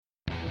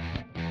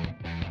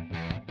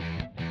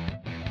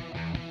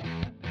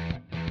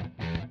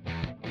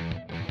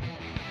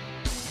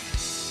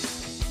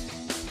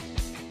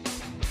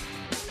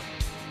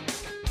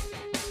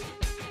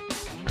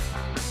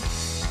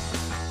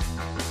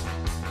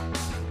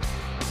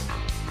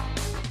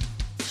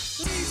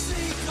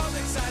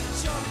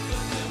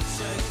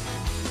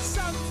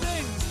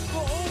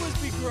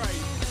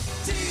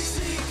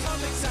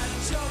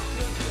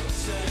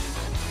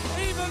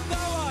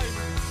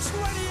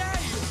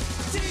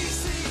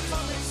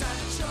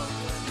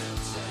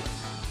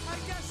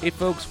Hey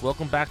folks,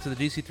 welcome back to the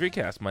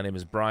DC3cast. My name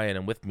is Brian,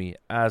 and with me,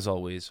 as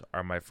always,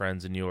 are my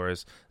friends and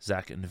yours,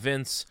 Zach and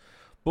Vince.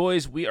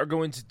 Boys, we are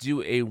going to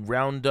do a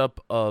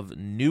roundup of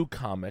new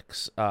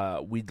comics.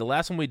 The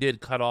last one we did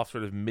cut off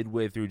sort of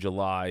midway through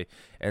July,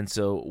 and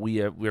so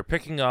we're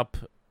picking up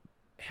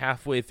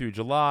halfway through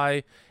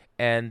July,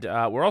 and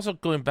we're also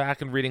going back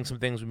and reading some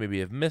things we maybe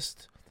have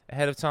missed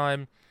ahead of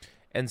time.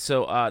 And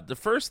so the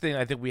first thing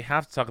I think we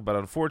have to talk about,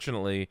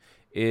 unfortunately,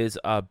 is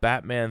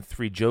Batman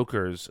 3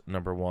 Jokers,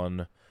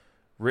 #1.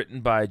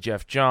 Written by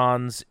Jeff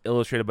Johns,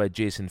 illustrated by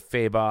Jason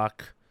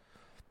Fabok.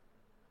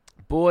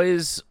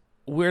 Boys,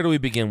 where do we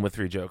begin with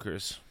 3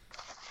 Jokers?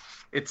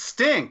 It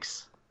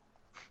stinks.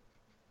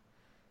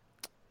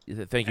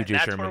 Thank you, Jay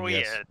That's Sherman. where we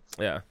yes.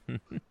 end.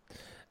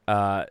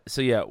 Yeah. So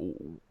yeah,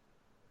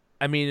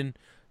 I mean,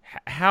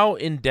 how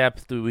in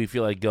depth do we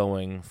feel like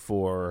going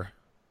for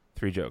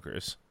 3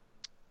 Jokers?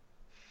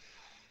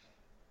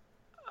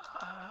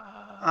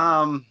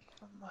 Are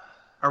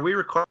we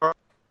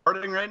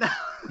recording right now?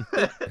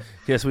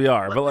 Yes, we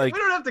are. But like, we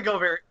don't have to go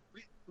very.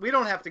 We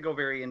don't have to go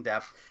very in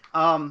depth.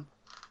 We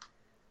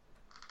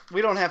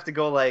don't have to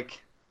go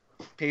like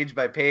page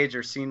by page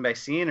or scene by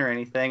scene or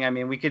anything. I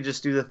mean, we could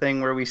just do the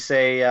thing where we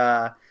say,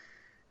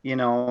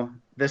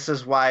 this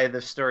is why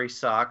the story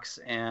sucks,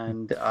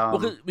 and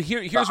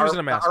here's the reason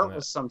I'm asking. The art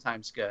was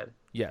sometimes good.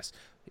 Yes,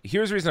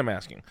 here's the reason I'm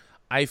asking.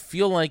 I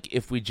feel like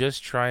if we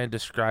just try and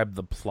describe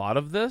the plot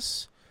of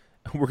this,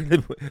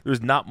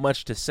 there's not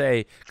much to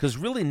say, because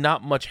really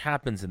not much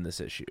happens in this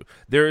issue.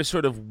 There is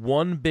sort of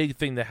one big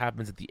thing that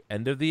happens at the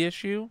end of the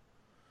issue,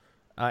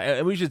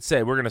 and we should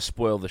say we're going to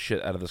spoil the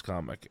shit out of this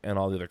comic and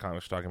all the other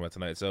comics we're talking about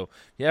tonight. So if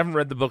you haven't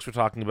read the books we're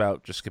talking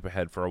about, just skip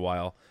ahead for a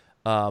while.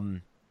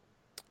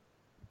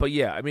 But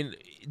yeah, I mean,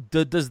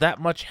 does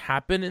that much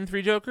happen in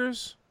 3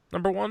 Jokers,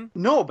 #1?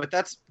 No, but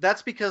that's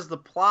because the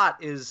plot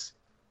is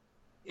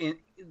in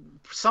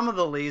some of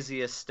the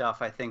laziest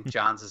stuff I think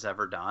Johns has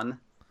ever done.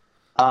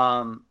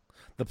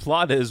 The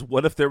plot is,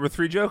 what if there were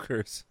 3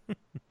 Jokers?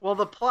 Well,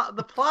 the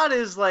plot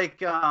is like,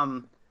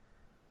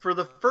 for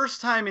the first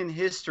time in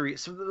history.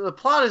 So the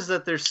plot is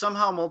that there's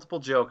somehow multiple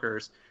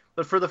Jokers,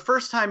 but for the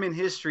first time in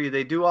history,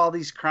 they do all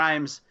these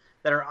crimes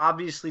that are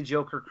obviously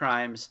Joker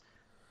crimes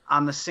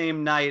on the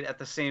same night at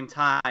the same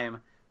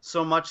time.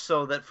 So much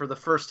so that for the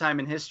first time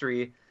in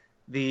history,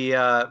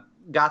 the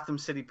Gotham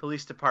City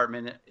Police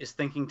Department is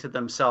thinking to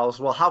themselves,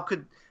 well, how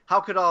could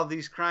all of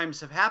these crimes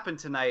have happened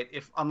tonight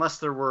unless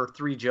there were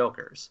 3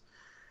 Jokers?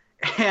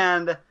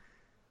 And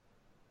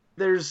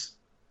it's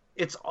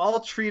all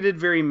treated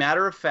very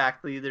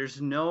matter-of-factly.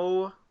 There's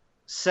no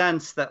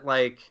sense that,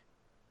 like,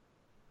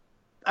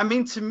 I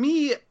mean, to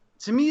me,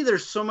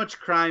 there's so much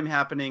crime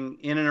happening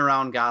in and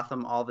around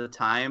Gotham all the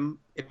time,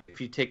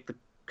 if you take the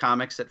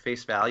comics at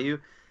face value,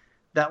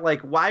 that,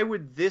 like, why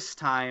would this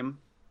time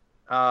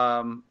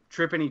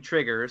trip any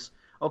triggers?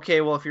 Okay,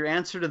 well, if your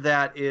answer to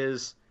that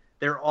is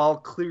they're all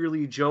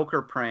clearly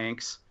Joker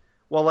pranks,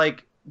 well,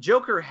 like,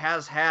 Joker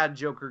has had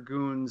Joker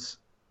goons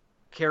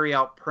carry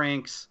out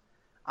pranks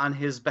on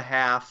his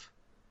behalf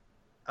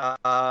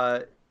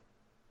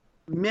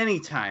many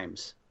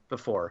times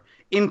before,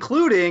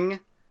 including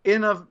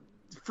in a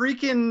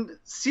freaking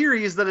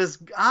series that is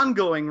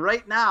ongoing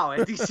right now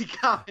at DC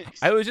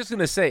Comics. I was just going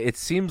to say, it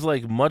seems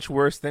like much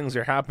worse things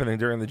are happening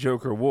during the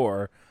Joker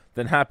War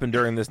than happened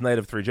during this night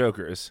of 3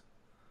 Jokers.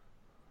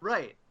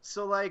 Right.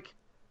 So, like,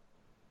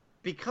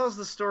 because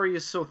the story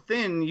is so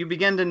thin, you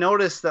begin to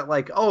notice that,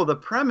 like, oh, the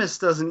premise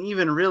doesn't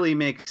even really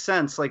make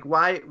sense. Like,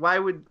 why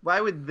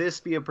would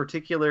this be a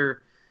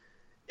particular,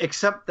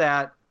 except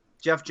that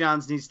Jeff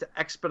Johns needs to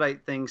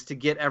expedite things to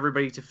get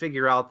everybody to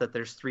figure out that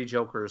there's 3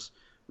 Jokers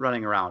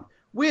running around,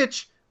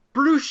 which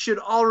Bruce should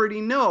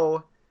already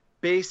know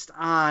based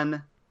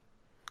on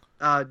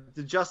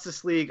the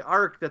Justice League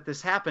arc that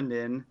this happened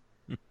in,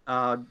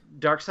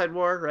 Darkseid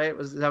War, right?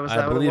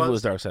 I believe it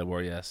was Darkseid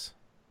War, yes.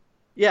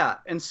 Yeah,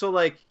 and so,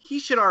 like, he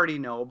should already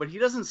know, but he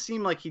doesn't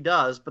seem like he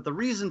does. But the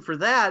reason for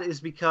that is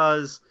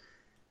because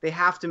they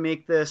have to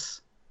make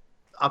this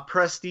a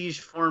prestige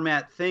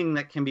format thing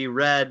that can be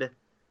read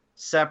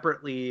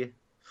separately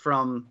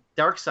from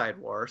Darkseid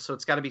War, so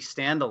it's got to be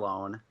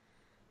standalone.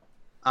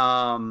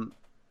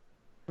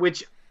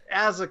 Which,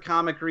 as a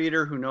comic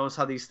reader who knows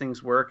how these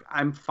things work,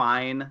 I'm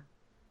fine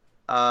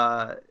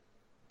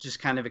just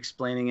kind of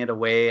explaining it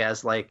away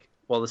as, like,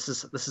 well, this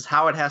is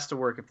how it has to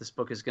work if this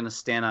book is going to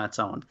stand on its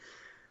own.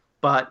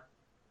 But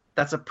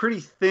that's a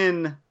pretty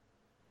thin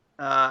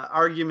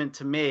argument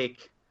to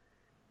make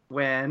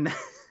when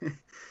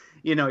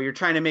you're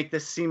trying to make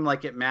this seem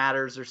like it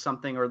matters or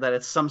something, or that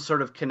it's some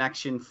sort of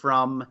connection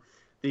from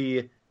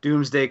the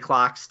Doomsday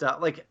Clock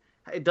stuff. Like,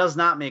 it does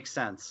not make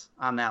sense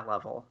on that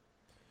level,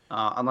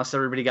 unless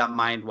everybody got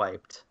mind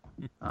wiped.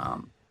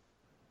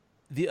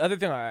 The other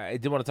thing I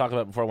did want to talk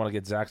about before I want to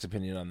get Zach's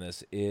opinion on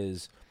this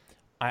is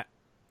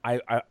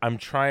I'm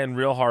trying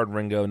real hard,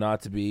 Ringo,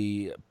 not to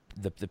be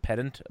the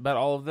pedant about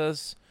all of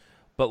this,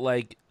 but,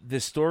 like,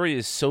 this story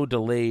is so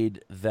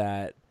delayed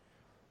that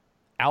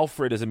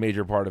Alfred is a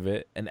major part of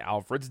it, and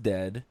Alfred's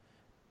dead,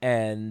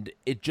 and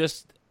it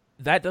just,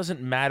 that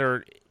doesn't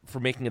matter for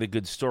making it a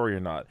good story or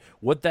not.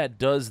 What that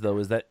does, though,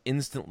 is that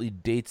instantly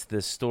dates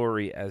this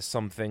story as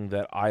something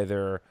that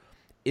either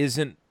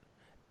isn't.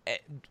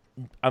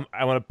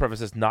 I want to preface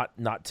this not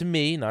to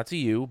me, not to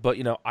you, but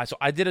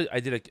I did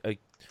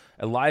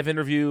a live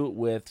interview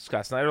with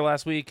Scott Snyder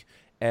last week,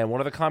 and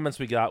one of the comments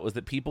we got was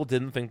that people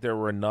didn't think there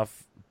were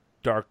enough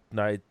Dark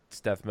Knight's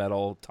death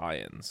metal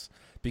tie-ins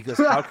because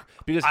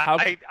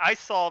I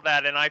saw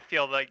that and I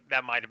feel like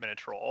that might have been a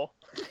troll.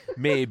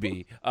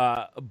 Maybe,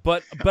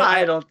 but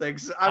I don't think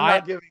so. I'm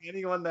not giving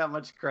anyone that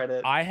much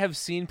credit. I have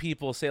seen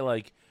people say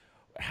like,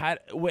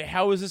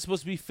 how is this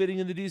supposed to be fitting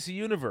in the DC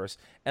universe?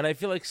 And I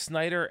feel like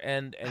Snyder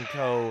and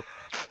co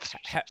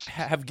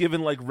have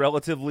given like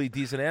relatively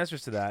decent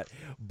answers to that,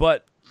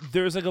 but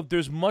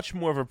there's much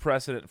more of a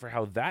precedent for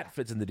how that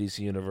fits in the DC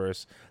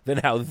universe than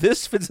how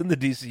this fits in the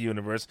DC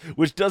universe,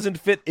 which doesn't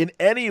fit in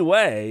any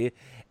way.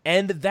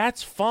 And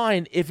that's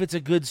fine if it's a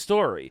good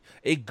story.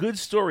 A good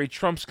story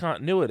trumps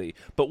continuity.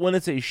 But when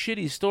it's a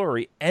shitty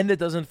story and it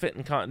doesn't fit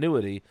in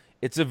continuity,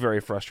 it's a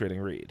very frustrating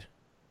read.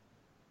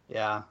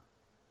 Yeah.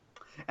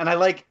 And I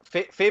like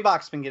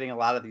Fabok's been getting a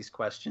lot of these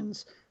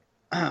questions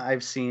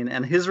I've seen,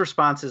 and his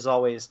response is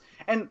always,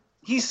 and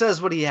he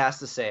says what he has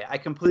to say. I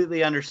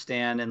completely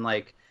understand, and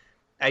like,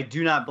 I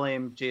do not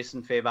blame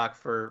Jason Fabok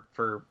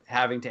for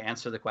having to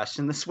answer the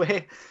question this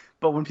way.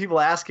 But when people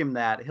ask him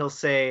that, he'll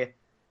say,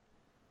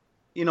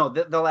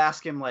 they'll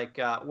ask him like,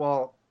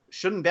 well,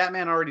 shouldn't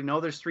Batman already know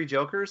there's 3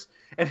 Jokers?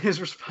 And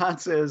his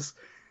response is,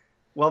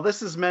 well,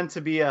 this is meant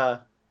to be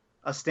a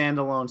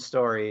standalone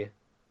story.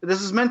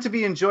 This is meant to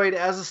be enjoyed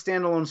as a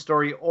standalone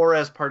story or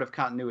as part of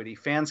continuity.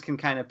 Fans can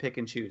kind of pick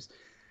and choose.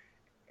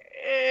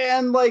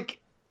 And like,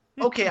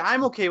 okay,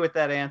 I'm okay with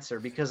that answer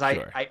because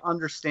Sure. I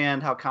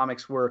understand how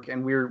comics work,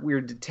 and we're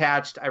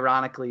detached,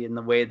 ironically, in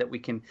the way that we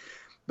can.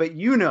 But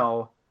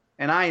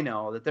and I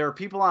know that there are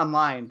people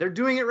online. They're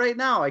doing it right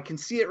now. I can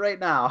see it right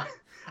now.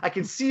 I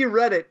can see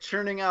Reddit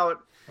churning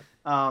out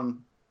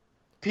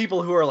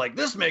people who are like,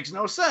 "This makes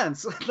no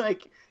sense."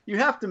 Like, you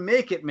have to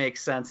make it make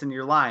sense in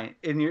your mind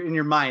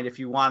if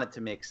you want it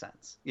to make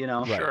sense.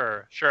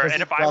 Right. Sure.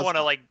 And if I want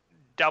to like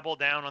double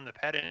down on the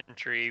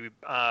pedantry,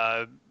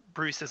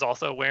 Bruce is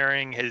also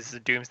wearing his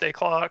Doomsday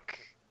Clock.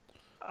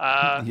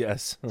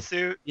 Yes.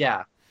 Suit.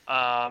 Yeah.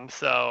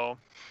 So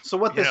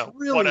what this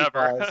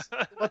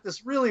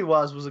really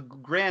was, was a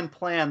grand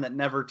plan that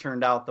never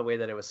turned out the way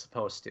that it was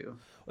supposed to.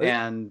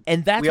 And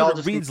that's we all what it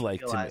just reads need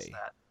like to realize me.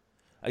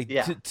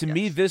 that. To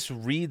me, this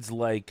reads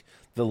like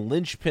the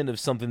linchpin of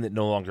something that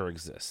no longer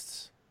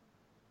exists.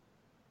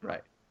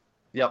 Right.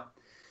 Yep.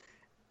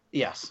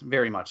 Yes,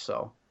 very much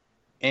so.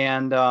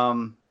 And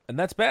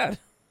that's bad.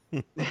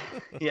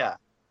 yeah.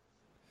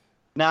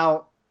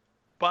 Now,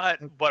 but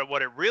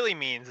what it really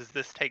means is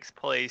this takes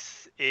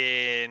place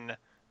in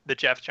the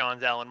Jeff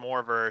Johns Alan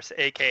Moore verse,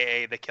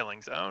 aka the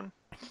Killing Zone.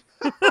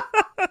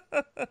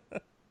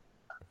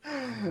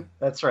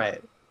 That's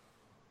right.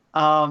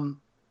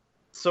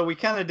 So we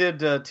kind of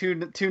did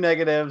two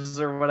negatives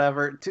or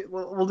whatever.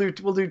 We'll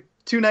do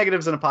 2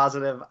 negatives and a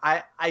positive.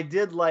 I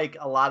did like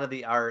a lot of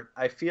the art.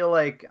 I feel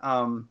like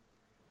some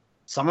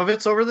of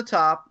it's over the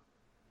top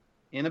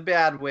in a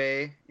bad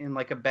way, in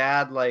like a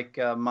bad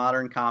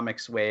modern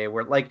comics way,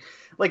 where like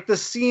the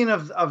scene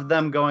of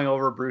them going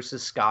over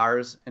Bruce's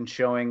scars and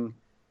showing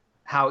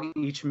how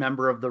each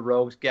member of the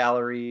Rogues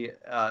Gallery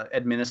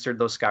administered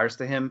those scars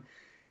to him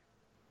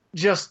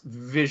just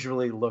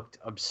visually looked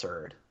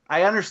absurd.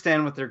 I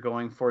understand what they're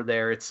going for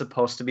there. It's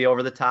supposed to be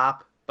over the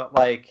top, but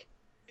like,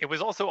 it was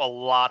also a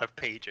lot of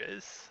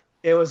pages.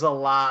 It was a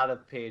lot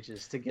of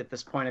pages to get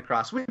this point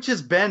across, which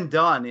has been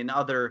done in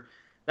other.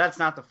 That's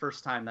not the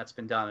first time that's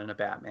been done in a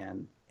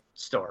Batman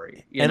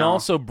story.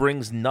 Also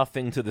brings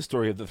nothing to the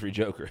story of the 3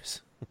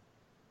 Jokers.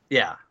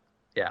 Yeah.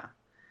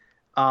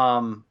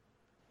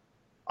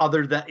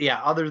 Other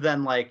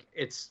than like,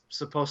 it's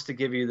supposed to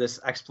give you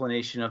this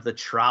explanation of the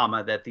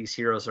trauma that these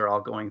heroes are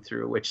all going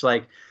through, which,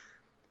 like,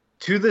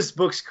 to this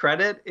book's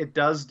credit, it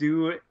does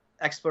do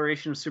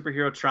exploration of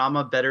superhero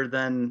trauma better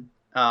than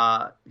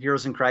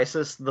Heroes in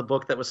Crisis, the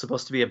book that was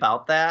supposed to be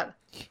about that.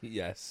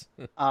 Yes.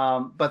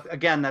 But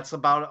again, that's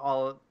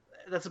about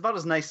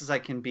as nice as I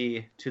can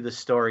be to the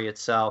story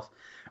itself.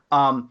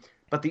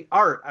 But the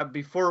art,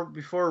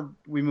 before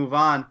we move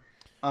on.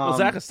 Well,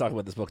 Zach is talking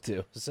about this book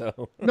too,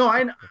 so. No,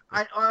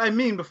 I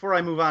mean, before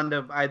I move on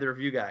to either of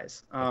you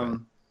guys, Okay.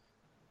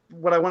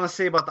 What I want to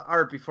say about the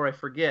art before I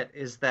forget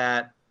is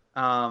that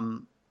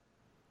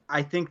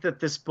I think that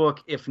this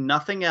book, if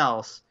nothing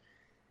else,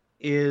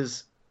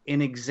 is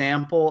an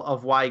example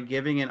of why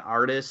giving an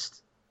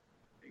artist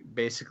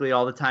basically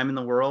all the time in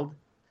the world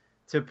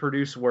to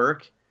produce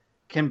work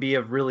can be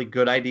a really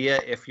good idea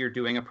if you're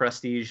doing a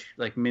prestige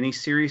like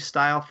miniseries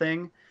style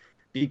thing,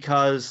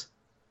 because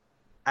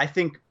I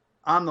think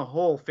on the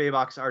whole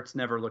Fabok's art's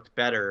never looked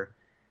better,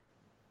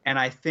 and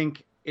I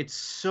think it's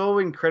so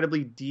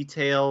incredibly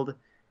detailed,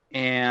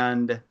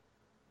 and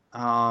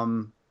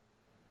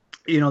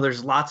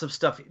there's lots of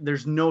stuff.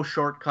 There's no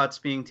shortcuts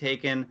being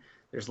taken.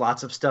 There's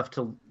lots of stuff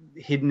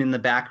hidden in the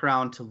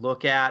background to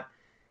look at.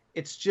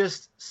 it's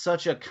just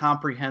such a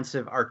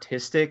comprehensive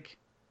artistic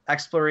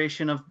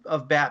exploration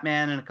of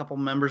Batman and a couple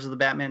members of the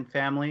Batman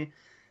family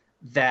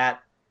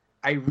that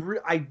I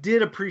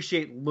did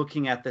appreciate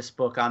looking at this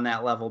book on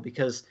that level,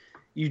 because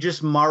you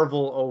just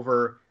marvel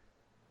over,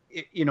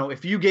 you know,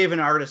 if you gave an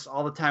artist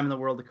all the time in the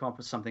world to come up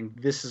with something,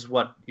 this is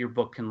what your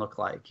book can look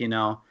like, you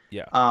know?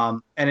 Yeah.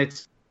 And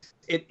it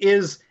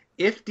is,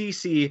 if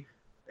DC,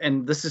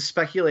 and this is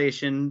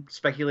speculation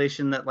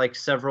that like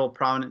several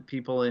prominent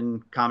people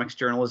in comics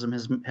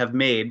journalism have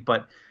made,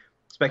 but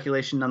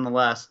speculation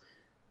nonetheless,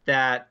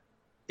 that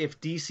if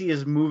DC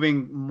is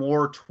moving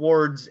more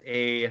towards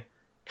a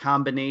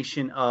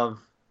combination of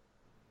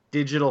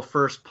digital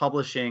first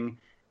publishing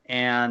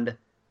and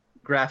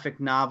graphic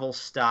novel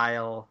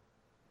style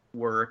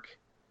work,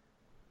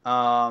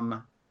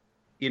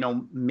 you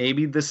know,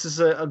 maybe this is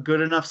a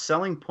good enough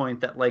selling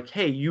point that like,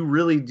 hey, you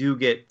really do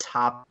get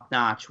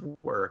top-notch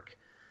work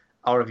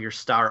out of your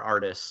star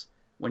artists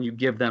when you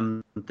give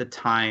them the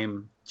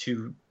time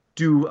to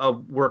do a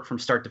work from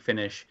start to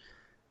finish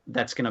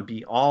that's going to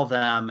be all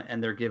them,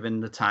 and they're given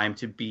the time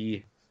to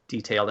be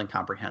detailed and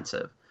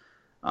comprehensive.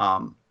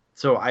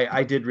 So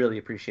I did really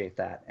appreciate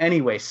that.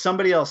 Anyway,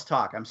 somebody else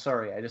talk. I'm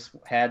sorry. I just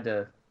had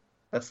to.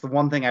 That's the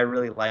one thing I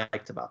really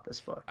liked about this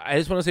book. I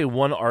just want to say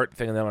one art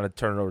thing, and then I want to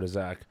turn it over to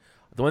Zach.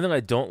 The one thing I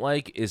don't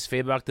like is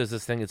Fabok does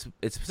this thing. It's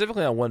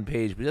specifically on one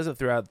page, but he does it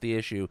throughout the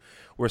issue,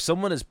 where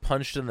someone is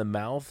punched in the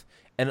mouth,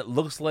 and it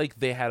looks like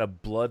they had a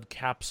blood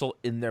capsule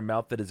in their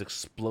mouth that has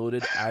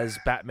exploded as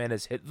Batman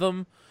has hit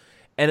them,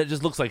 and it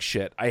just looks like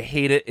shit. I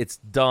hate it. It's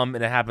dumb,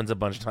 and it happens a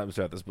bunch of times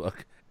throughout this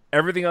book.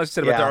 Everything else you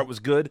said about the art was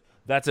good.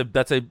 That's a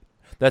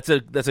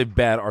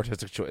bad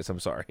artistic choice. I'm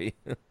sorry.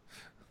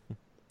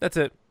 That's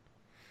it.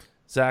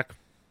 Zach?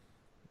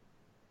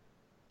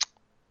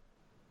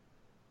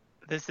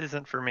 This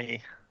isn't for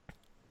me.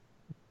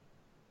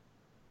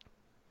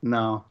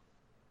 No.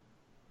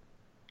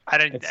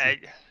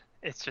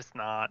 It's just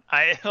not.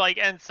 I like,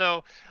 and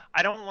so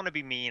I don't want to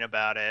be mean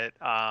about it.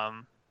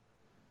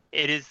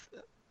 It is.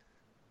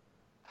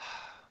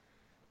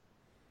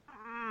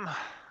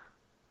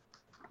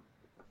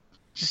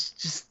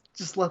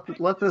 Just let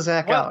the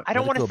Zach out. I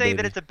don't want to say baby.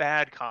 that it's a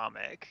bad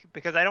comic,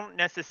 because I don't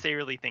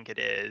necessarily think it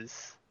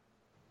is.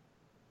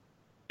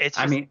 It's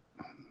just,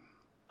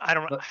 I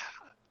don't.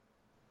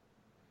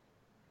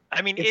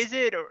 I mean, is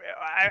it? Or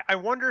I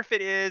wonder if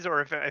it is,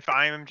 or if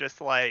I'm just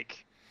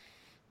like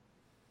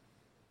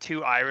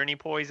too irony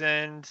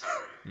poisoned.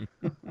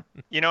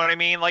 You know what I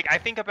mean? Like, I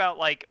think about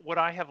like, would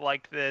I have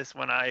liked this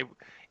when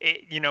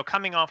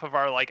coming off of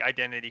our like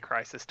identity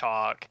crisis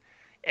talk,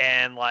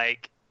 and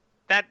like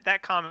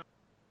that comic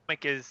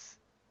is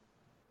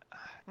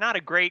not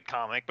a great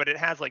comic, but it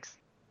has like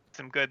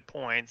some good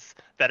points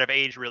that have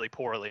aged really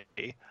poorly.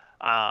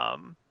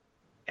 And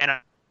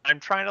I'm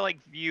trying to like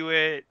view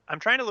it. I'm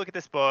trying to look at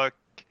this book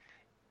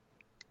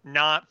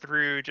not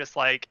through just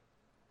like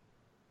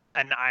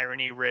an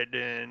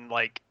irony-ridden,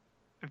 like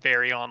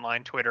very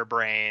online Twitter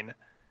brain,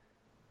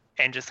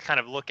 and just kind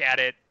of look at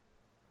it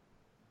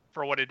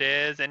for what it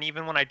is. And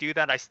even when I do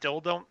that, I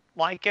still don't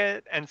like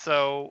it. And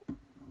so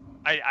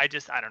I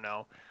don't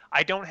know.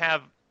 I don't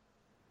have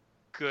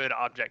good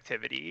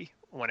objectivity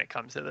when it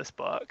comes to this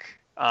book,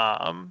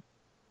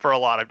 for a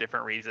lot of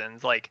different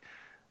reasons. Like,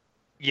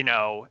 you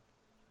know,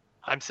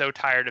 I'm so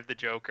tired of the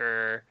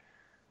Joker.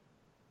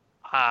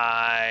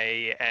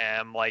 I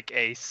am like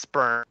a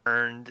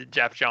spurned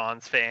Jeff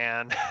Johns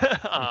fan.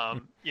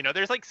 You know,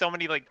 there's like so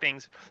many like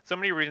things, so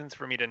many reasons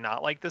for me to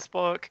not like this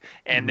book.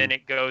 And then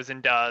it goes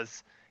and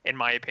does, in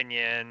my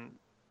opinion,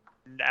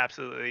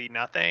 absolutely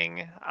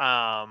nothing.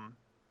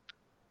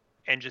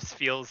 And just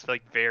feels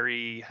like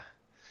very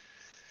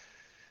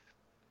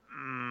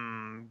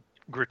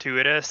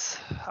gratuitous.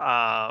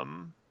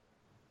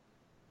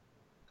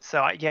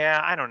 So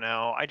I don't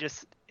know.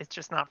 It's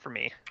just not for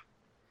me.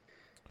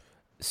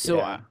 So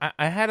yeah.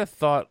 I had a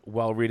thought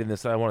while reading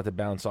this that I wanted to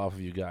bounce off of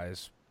you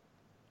guys.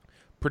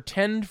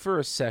 Pretend for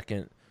a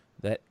second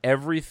that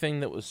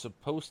everything that was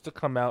supposed to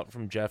come out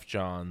from Jeff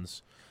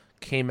Johns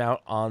came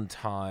out on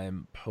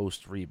time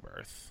post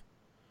Rebirth.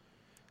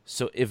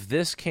 So if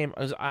this came,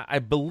 I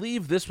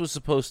believe this was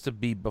supposed to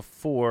be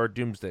before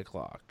Doomsday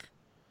Clock,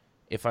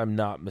 if I'm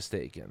not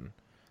mistaken.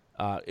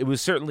 It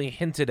was certainly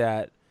hinted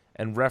at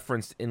and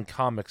referenced in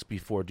comics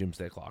before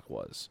Doomsday Clock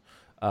was.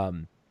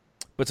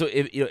 But so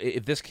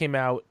if this came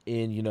out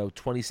in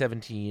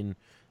 2017,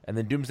 and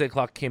then Doomsday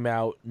Clock came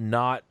out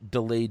not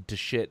delayed to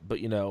shit, but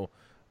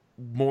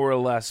more or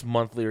less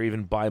monthly or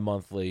even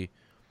bi-monthly,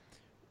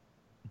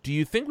 do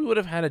you think we would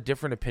have had a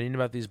different opinion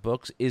about these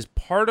books? Is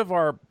part of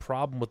our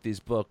problem with these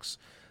books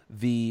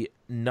the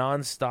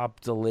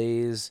nonstop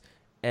delays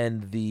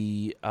and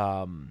the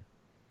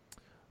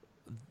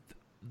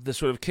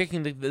sort of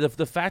kicking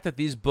the fact that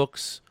these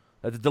books,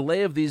 the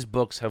delay of these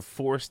books have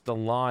forced the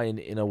line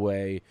in a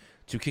way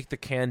to kick the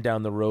can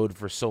down the road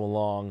for so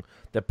long,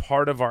 that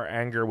part of our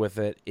anger with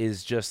it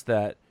is just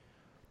that,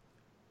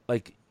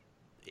 like,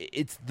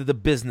 it's the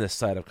business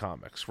side of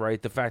comics,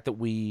 right? The fact that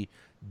we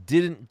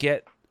didn't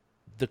get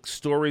the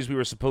stories we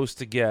were supposed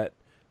to get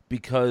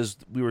because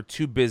we were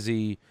too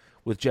busy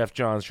with Jeff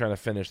Johns trying to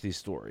finish these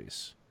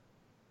stories?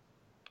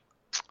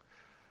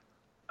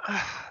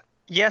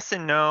 Yes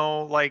and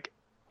no. Like,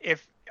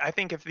 I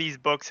think if these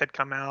books had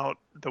come out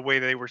the way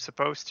they were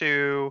supposed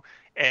to,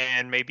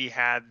 and maybe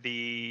had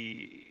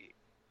the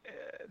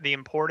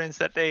importance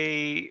that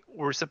they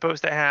were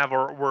supposed to have,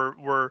 or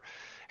were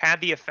had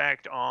the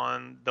effect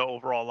on the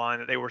overall line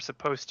that they were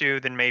supposed to,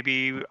 then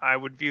maybe I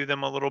would view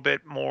them a little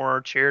bit more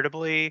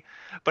charitably.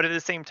 But at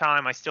the same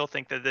time, I still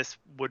think that this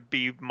would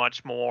be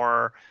much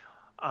more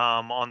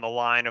on the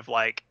line of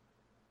like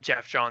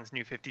Jeff Johns'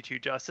 New 52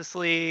 Justice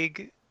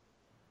League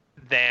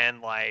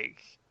than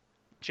like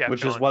Jeff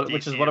which Johns' is what DC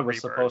it was Rebirth.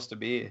 supposed to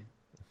be.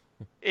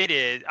 It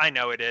is. I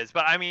know it is,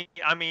 but I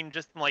mean,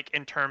 just like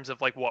in terms of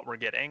like what we're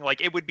getting,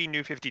 like it would be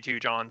New 52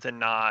 Johns and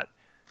not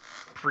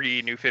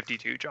pre-New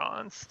 52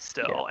 Johns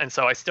still, Yeah. and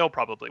so I still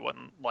probably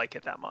wouldn't like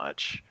it that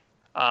much.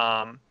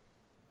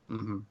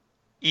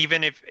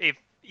 Even if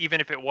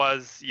it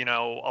was, you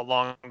know,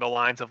 along the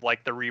lines of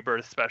like the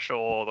Rebirth special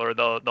or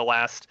the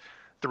last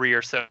 3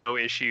 or so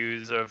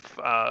issues of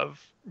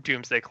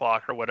Doomsday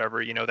Clock or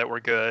whatever, you know, that were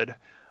good,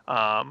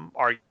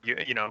 are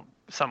you know,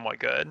 somewhat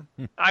good.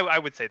 I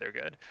would say they're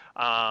good.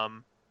 I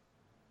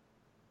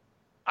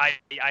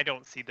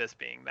don't see this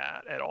being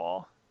that at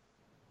all.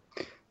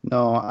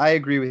 No, I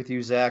agree with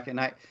you, Zach. And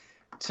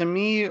to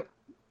me,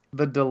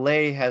 the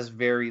delay has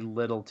very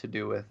little to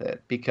do with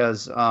it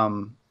because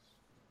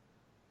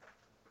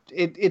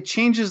it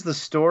changes the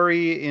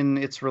story in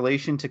its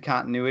relation to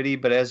continuity.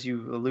 But as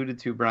you alluded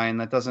to, Brian,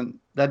 that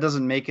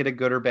doesn't make it a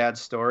good or bad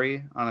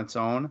story on its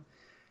own.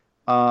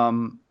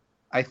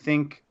 I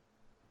think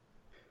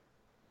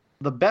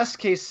the best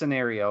case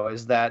scenario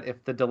is that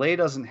if the delay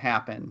doesn't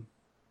happen,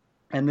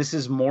 and this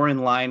is more in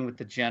line with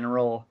the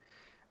general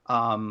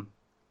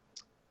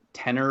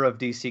tenor of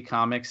DC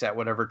Comics at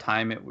whatever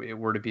time it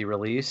were to be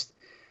released,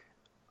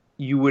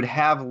 you would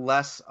have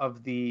less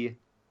of the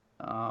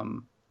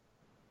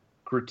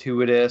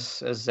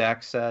gratuitous, as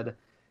Zach said,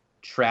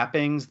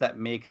 trappings that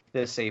make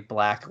this a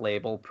black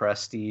label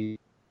prestige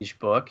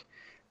book.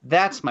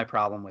 That's my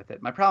problem with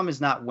it. My problem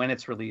is not when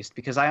it's released,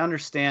 because I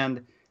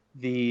understand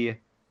the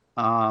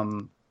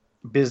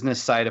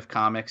business side of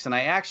comics, and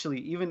I actually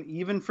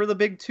even for the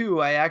big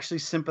two, I actually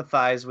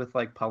sympathize with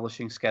like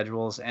publishing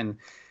schedules and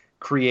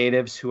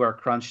creatives who are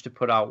crunched to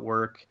put out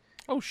work.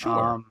 Oh,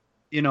 sure.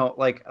 You know,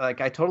 like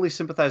I totally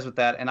sympathize with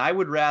that, and I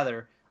would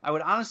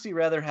honestly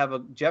rather have a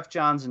Jeff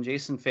Johns and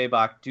Jason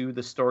Fabok do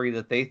the story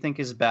that they think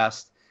is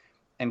best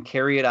and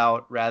carry it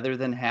out, rather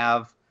than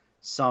have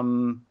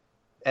some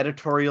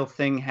editorial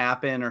thing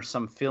happen or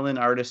some fill-in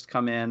artist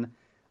come in.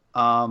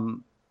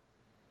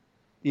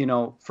 You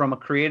know, from a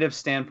creative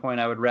standpoint,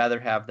 I would rather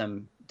have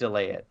them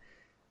delay it.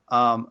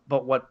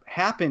 But what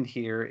happened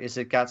here is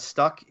it got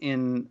stuck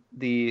in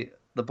the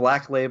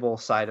black label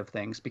side of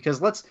things,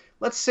 because let's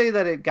say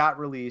that it got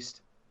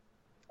released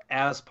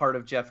as part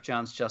of Jeff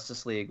Johns'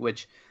 Justice League,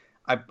 which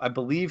I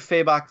believe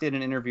Fabok did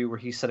an interview where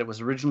he said it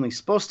was originally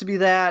supposed to be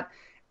that,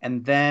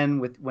 and then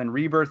when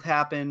Rebirth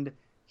happened,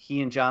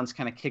 he and Johns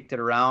kind of kicked it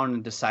around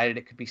and decided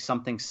it could be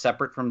something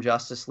separate from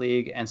Justice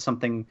League and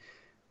something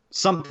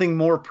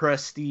more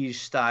prestige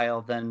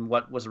style than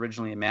what was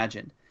originally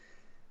imagined.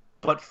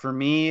 But for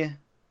me,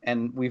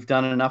 and we've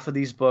done enough of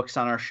these books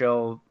on our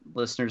show,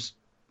 listeners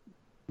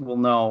will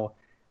know,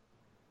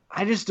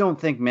 I just don't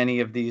think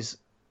many of these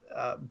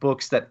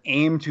books that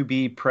aim to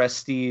be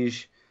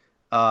prestige,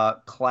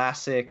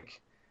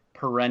 classic,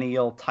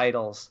 perennial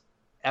titles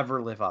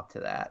ever live up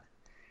to that.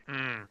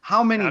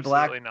 How many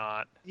absolutely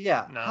not.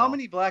 Yeah. No. How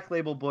many black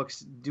label books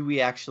do we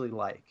actually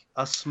like?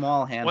 A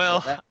small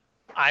handful. Well,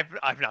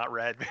 I've not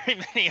read very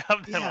many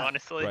of them,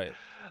 honestly. Right.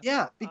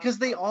 Yeah, because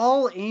they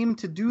all aim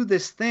to do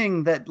this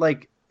thing that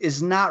like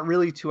is not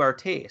really to our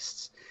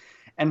tastes.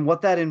 And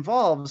what that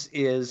involves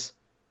is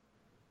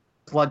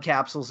blood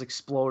capsules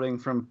exploding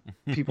from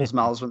people's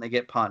mouths when they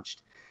get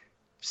punched,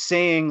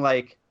 saying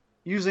like,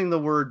 using the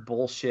word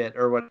bullshit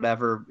or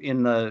whatever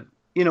in the,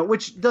 you know,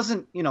 which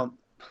doesn't, you know,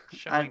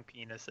 showing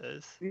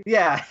penises.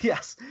 Yeah.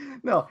 Yes.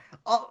 No.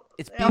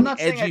 It's being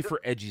edgy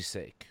for edgy's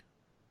sake.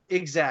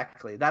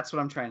 Exactly. That's what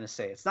I'm trying to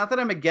say. It's not that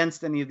I'm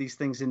against any of these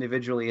things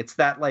individually. It's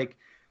that like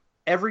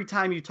every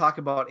time you talk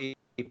about a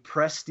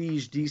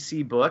prestige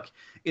DC book,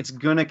 it's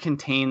going to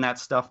contain that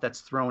stuff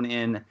that's thrown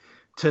in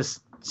to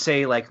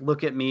say like,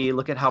 look at me,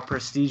 look at how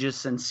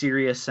prestigious and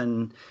serious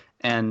and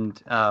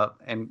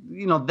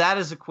you know, that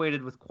is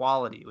equated with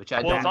quality, which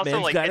I don't. It's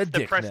also like it's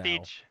the prestige.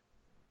 Now.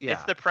 Yeah.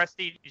 It's the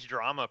prestige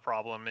drama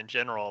problem in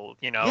general,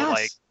 you know,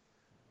 yes.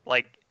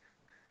 like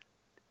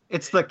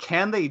it's the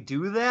can they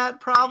do that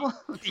problem?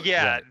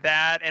 Yeah, right.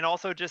 That, and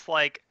also just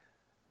like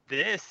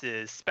this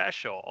is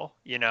special,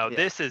 you know,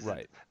 this is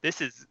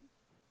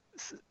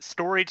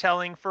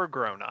storytelling for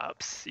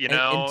grown-ups, you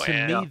know.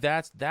 And to me,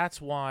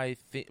 that's why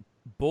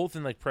both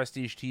in like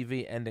prestige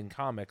TV and in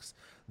comics,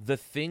 the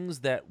things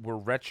that were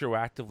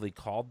retroactively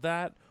called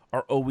that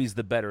are always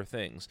the better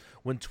things.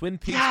 When Twin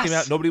Peaks came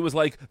out, nobody was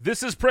like,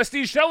 "This is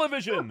prestige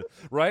television,"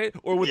 right?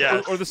 Or with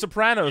or The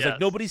Sopranos, like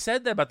nobody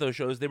said that about those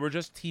shows. They were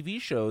just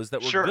TV shows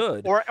that were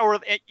good. Or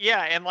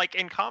and like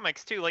in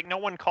comics too, like no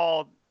one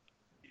called.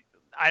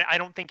 I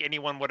don't think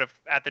anyone would have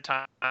at the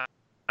time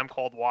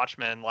called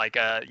Watchmen like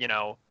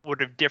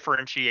would have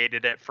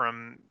differentiated it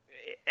from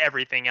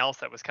everything else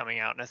that was coming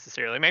out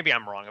necessarily. Maybe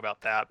I'm wrong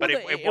about that, but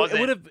it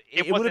wasn't.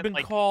 It would have been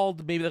like,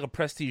 called maybe like a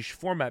prestige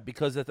format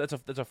because that's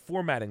a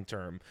formatting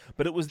term.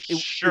 But it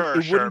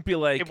wouldn't be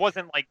like, it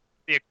wasn't like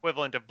the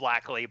equivalent of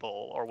Black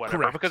Label or whatever.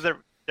 Correct. Because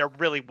there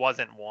really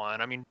wasn't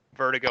one. I mean,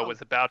 Vertigo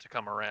was about to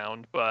come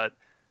around, but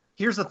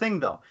here's the thing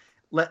though.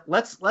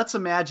 Let's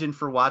imagine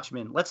for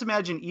Watchmen. Let's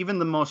imagine even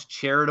the most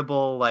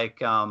charitable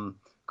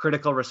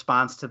critical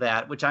response to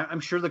that, which I'm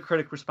sure the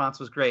critic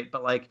response was great,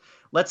 but like,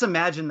 let's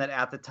imagine that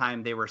at the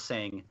time they were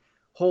saying,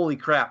 holy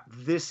crap,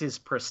 this is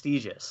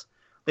prestigious.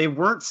 They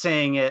weren't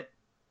saying it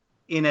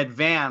in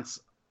advance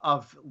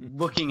of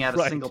looking at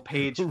a single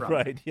page from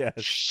it.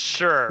 Yes.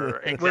 Sure.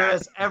 Exactly.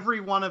 Whereas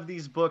every one of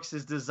these books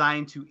is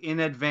designed to,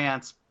 in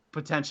advance,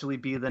 potentially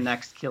be the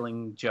next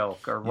Killing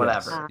Joke or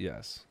whatever.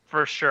 Yes.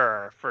 For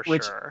sure.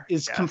 Which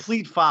is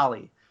complete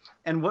folly.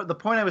 And what the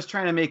point I was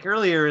trying to make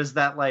earlier is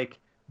that, like,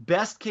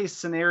 best case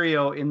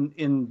scenario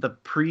in the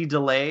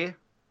pre-delay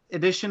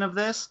edition of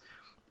this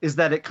is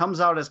that it comes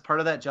out as part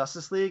of that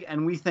Justice League,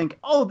 and we think,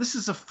 oh, this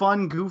is a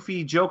fun,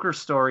 goofy Joker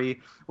story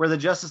where the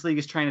Justice League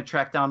is trying to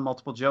track down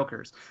multiple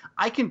Jokers.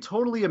 I can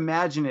totally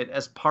imagine it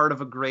as part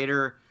of a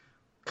greater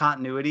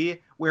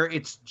continuity where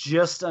it's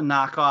just a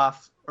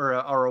knockoff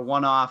or a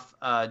one-off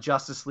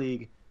Justice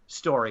League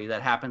story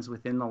that happens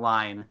within the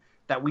line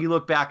that we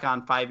look back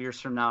on 5 years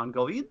from now and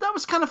go, that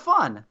was kind of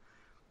fun.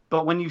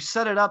 But when you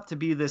set it up to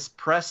be this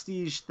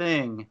prestige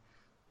thing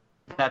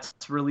that's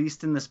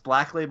released in this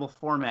Black Label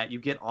format, you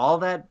get all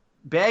that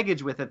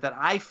baggage with it that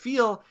I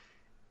feel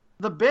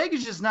the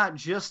baggage is not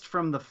just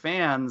from the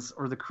fans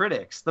or the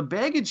critics. The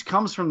baggage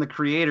comes from the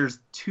creators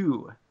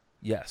too.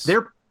 Yes.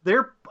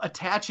 They're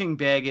attaching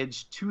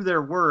baggage to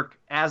their work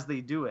as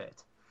they do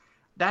it.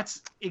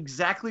 That's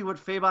exactly what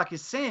Fabok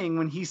is saying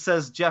when he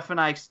says Jeff and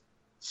I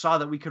saw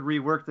that we could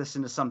rework this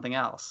into something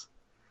else.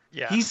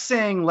 Yeah. He's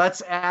saying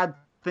let's add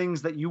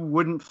things that you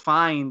wouldn't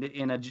find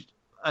in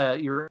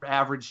your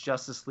average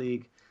Justice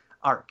League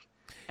arc.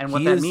 And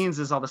what that means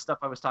is all the stuff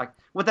I was talking.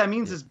 What that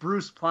means is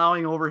Bruce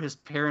plowing over his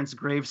parents'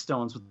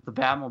 gravestones with the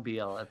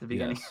Batmobile at the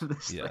beginning of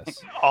this thing.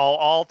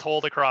 All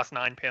told across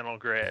 9-panel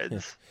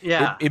grids.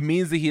 Yeah. It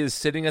means that he is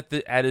sitting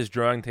at his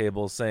drawing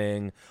table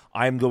saying,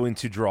 "I'm going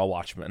to draw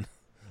Watchmen."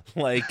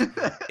 Like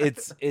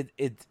it's I'm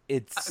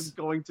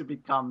going to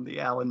become the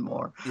Alan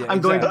Moore. Yeah, I'm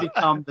going to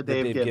become the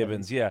Dave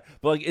Gibbons. Yeah.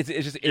 But like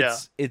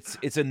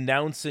it's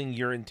announcing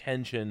your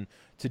intention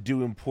to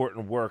do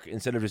important work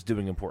instead of just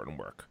doing important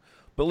work.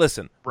 But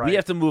listen, we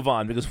have to move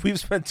on because we've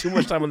spent too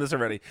much time on this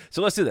already.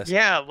 So let's do this.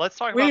 Yeah, let's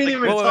talk we about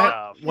didn't the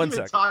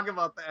even talk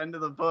about the end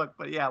of the book,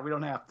 but yeah, we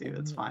don't have to.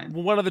 It's fine.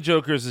 One of the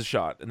Jokers is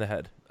shot in the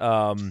head.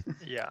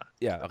 Yeah.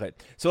 Okay.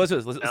 So let's do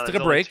this. Let's take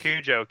a break.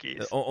 Only 2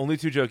 Jokies. Only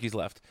 2 Jokies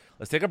left.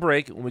 Let's take a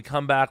break. When we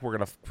come back, we're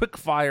gonna quick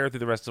fire through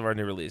the rest of our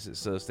new releases.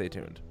 So stay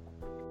tuned.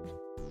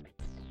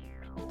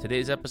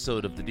 Today's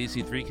episode of the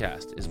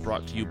DC3cast is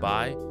brought to you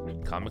by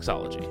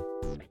Comixology.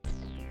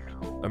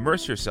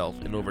 Immerse yourself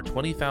in over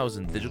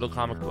 20,000 digital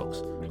comic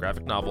books,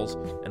 graphic novels,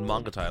 and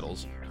manga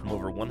titles from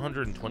over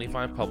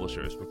 125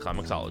 publishers with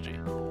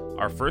Comixology.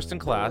 Our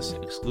first-in-class,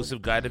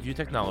 exclusive guided view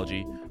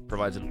technology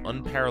provides an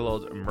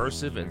unparalleled,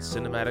 immersive, and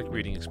cinematic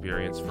reading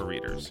experience for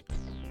readers.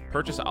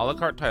 Purchase a la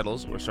carte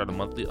titles or start a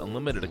monthly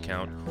unlimited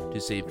account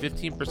to save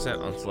 15%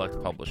 on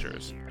select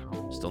publishers.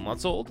 Still not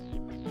sold?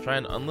 Try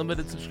an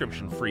unlimited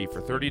subscription free for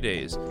 30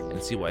 days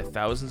and see why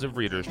thousands of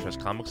readers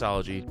trust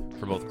Comixology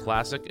for both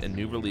classic and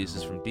new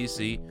releases from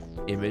DC,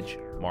 Image,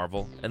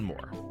 Marvel, and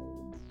more.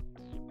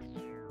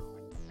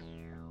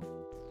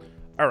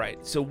 All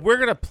right, so we're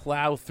going to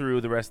plow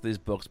through the rest of these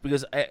books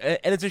because, and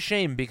it's a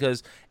shame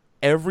because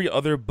every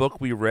other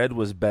book we read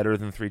was better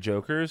than 3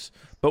 Jokers,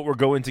 but we're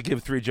going to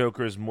give 3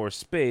 Jokers more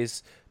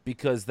space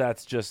because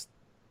that's just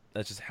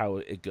how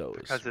it goes.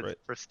 Because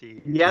it's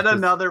prestige. Yet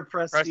another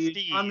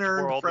prestige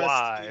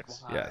worldwide.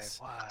 Prestige. Yes.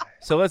 Why?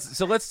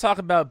 So let's talk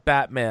about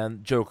Batman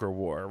Joker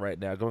War right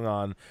now going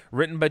on.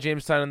 Written by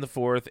James Tynion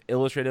IV,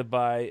 illustrated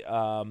by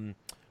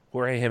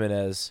Jorge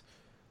Jimenez.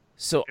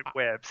 So it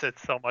whips.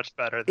 It's so much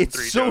better than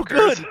 3 It's so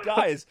Jokers. good,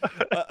 guys.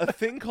 A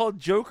thing called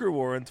Joker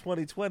War in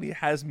 2020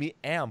 has me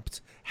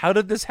amped. How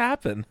did this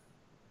happen?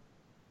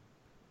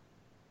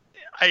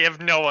 I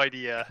have no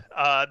idea.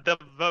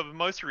 The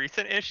most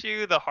recent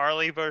issue, the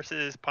Harley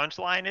versus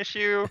Punchline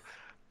issue,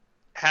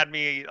 had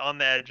me on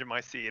the edge of my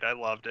seat. I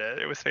loved it.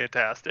 It was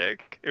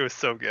fantastic. It was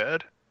so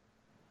good.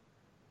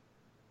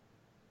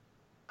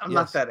 I'm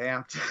not that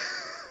amped.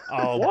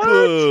 Oh,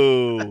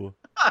 boo!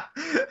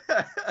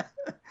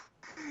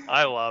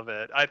 I love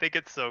it. I think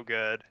it's so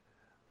good.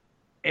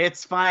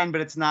 It's fine,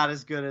 but it's not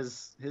as good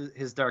as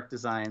his Dark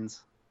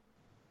Designs.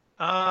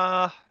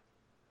 I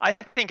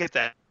think it's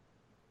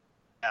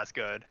as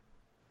good.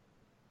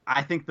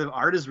 I think the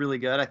art is really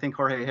good. I think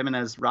Jorge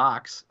Jimenez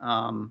rocks.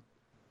 I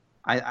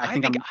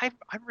think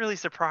I'm really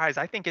surprised.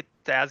 I think it's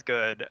as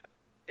good,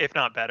 if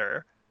not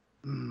better.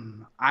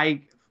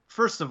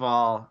 First of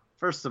all,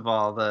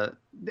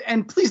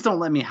 and please don't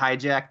let me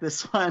hijack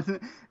this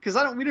one because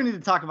we don't need to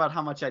talk about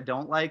how much I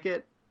don't like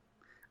it.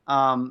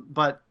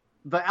 But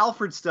the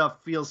Alfred stuff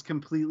feels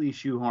completely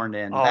shoehorned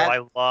in.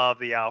 I love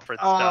the Alfred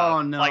stuff.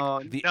 Oh no,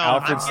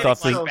 Alfred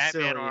stuff is so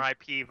Batman silly.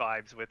 RIP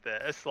vibes with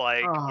this,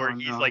 where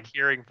he's like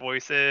hearing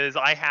voices.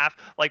 I have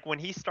when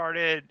he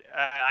started,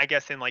 I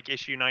guess in like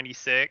issue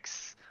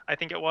 96, I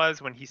think it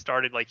was when he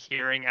started like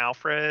hearing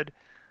Alfred.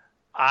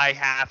 I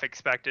half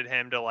expected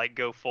him to like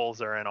go full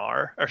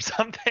Zur-En-Arrh or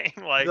something.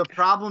 Like the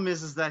problem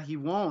is that he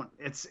won't.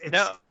 It's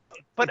no.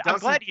 But I'm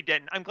glad he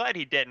didn't. I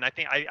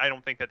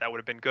don't think that would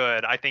have been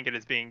good. I think it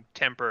is being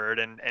tempered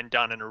and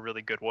done in a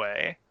really good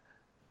way.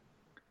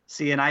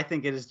 See, and I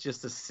think it is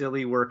just a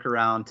silly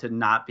workaround to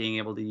not being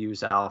able to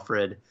use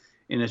Alfred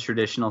in a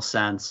traditional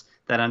sense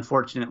that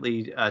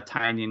unfortunately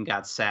Tynion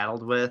got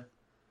saddled with.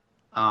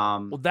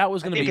 Well, that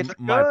was going to be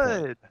my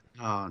point.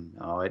 Oh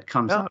no, it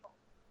comes off.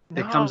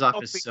 It comes off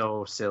as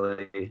so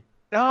silly.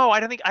 No, I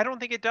don't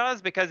think it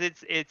does because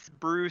it's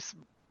Bruce.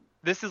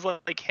 This is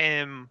like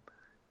him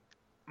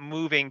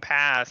moving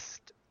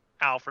past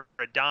Alfred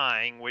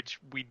dying, which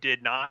we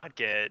did not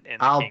get.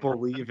 I'll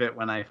believe it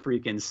when I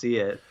freaking see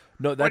it.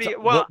 No, that's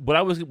what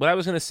I was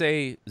going to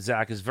say.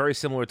 Zach, is very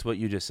similar to what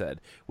you just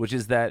said, which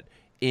is that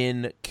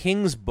in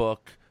King's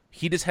book,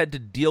 he just had to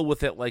deal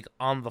with it like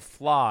on the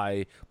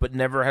fly, but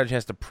never had a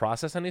chance to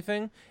process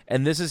anything.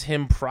 And this is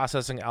him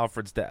processing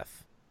Alfred's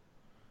death,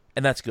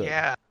 and that's good.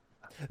 Yeah,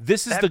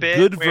 this is the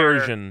good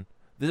version.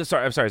 I'm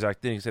sorry,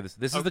 Zach. Didn't you say this?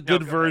 This is the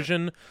good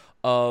version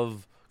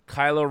of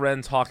Kylo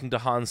Ren talking to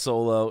Han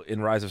Solo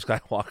in Rise of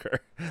Skywalker.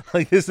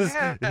 Like this is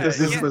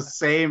the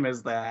same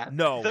as that.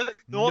 No,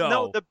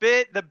 the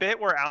bit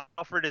where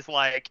Alfred is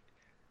like,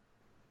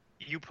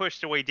 "You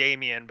pushed away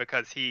Damien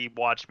because he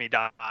watched me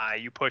die.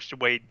 You pushed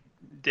away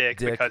Dick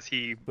because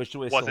he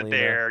wasn't Selena.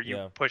 there.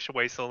 You pushed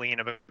away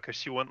Selena because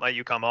she wouldn't let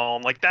you come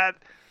home." Like that.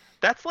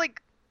 That's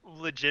like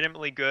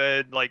legitimately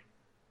good, like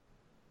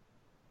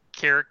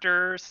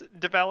characters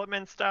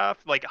development stuff.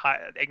 Like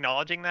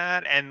acknowledging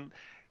that and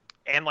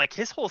like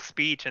his whole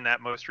speech in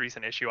that most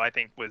recent issue, I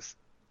think was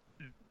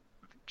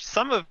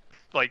some of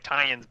like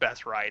Tynion's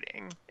best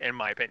writing, in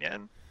my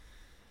opinion.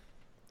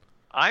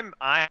 I'm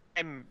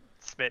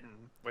smitten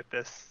with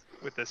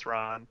this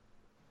run.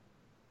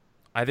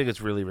 I think it's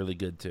really, really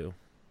good too.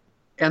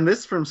 And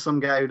this from some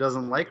guy who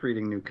doesn't like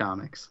reading new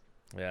comics.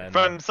 Yeah,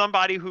 from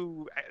somebody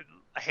who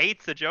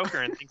hates the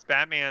Joker and thinks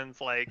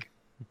Batman's like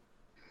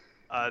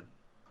a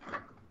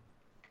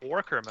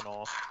war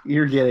criminal.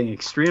 You're getting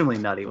extremely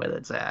nutty with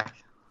it, Zach.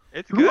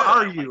 It's Who good.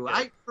 are you?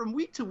 From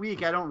week to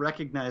week, I don't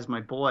recognize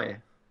my boy.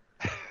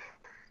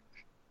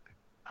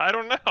 I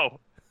don't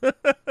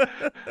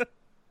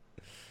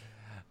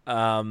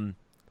know.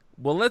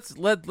 Well,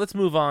 let's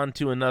move on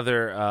to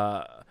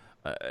another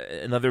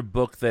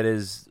book that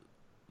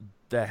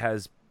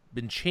has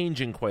been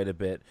changing quite a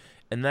bit,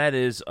 and that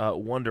is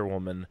Wonder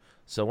Woman.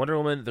 So Wonder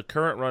Woman, the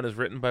current run is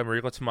written by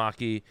Mariko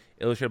Tamaki,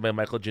 illustrated by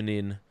Michael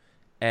Janin,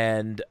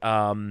 and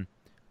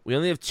we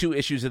only have 2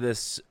 issues of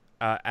this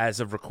as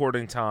of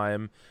recording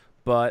time,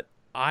 but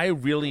I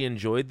really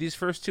enjoyed these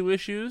first 2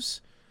 issues.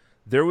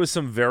 There was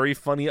some very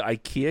funny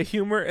IKEA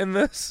humor in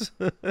this.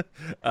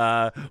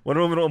 Wonder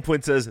Woman at one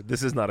point says,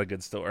 "This is not a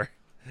good store."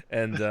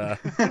 And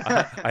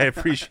I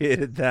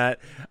appreciated that.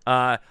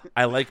 I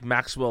like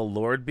Maxwell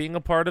Lord being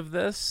a part of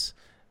this.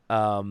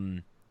 I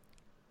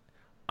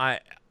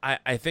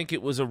think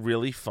it was a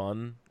really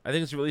fun. I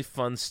think it's a really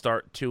fun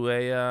start to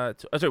a.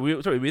 We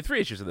had 3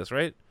 issues of this,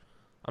 right?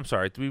 I'm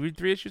sorry. Did we read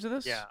 3 issues of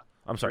this? Yeah.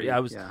 I'm sorry. Yeah,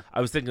 I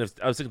was thinking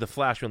the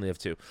Flash. We only have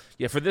 2.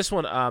 Yeah, for this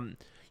one,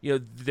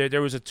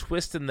 there was a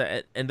twist in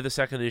the end of the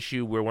second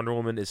issue where Wonder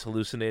Woman is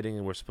hallucinating,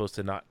 and we're supposed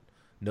to not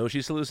know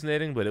she's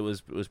hallucinating, but it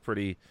was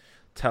pretty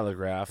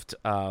telegraphed.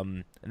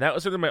 And that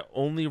was sort of my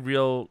only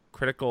real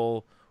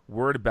critical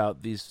word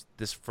about this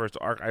first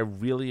arc. I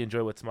really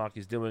enjoy what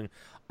Tamaki's doing.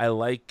 I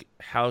like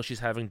how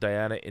she's having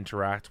Diana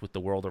interact with the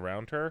world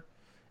around her,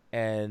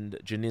 and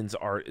Janin's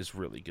art is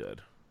really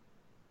good.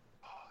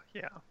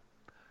 Yeah.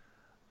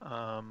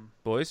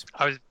 Boys?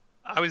 I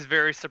was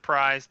very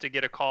surprised to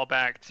get a call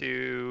back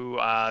to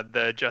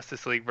the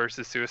Justice League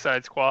versus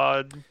Suicide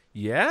Squad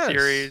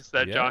series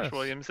that Josh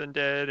Williamson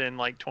did in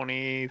like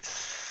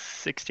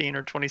 2016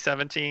 or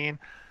 2017.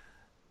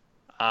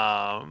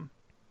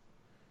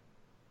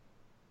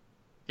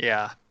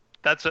 Yeah,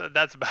 that's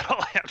about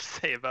all I have to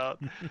say about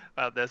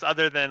this.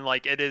 Other than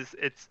like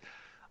it's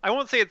I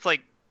won't say it's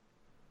like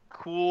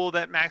cool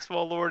that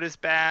Maxwell Lord is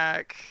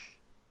back.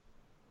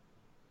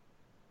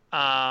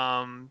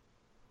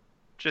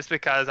 Just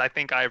because I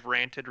think I've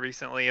ranted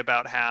recently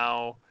about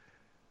how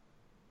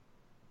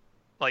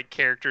like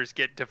characters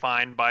get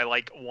defined by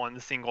like one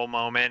single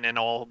moment and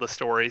all the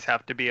stories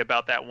have to be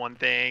about that one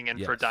thing,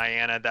 and for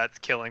Diana that's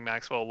killing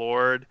Maxwell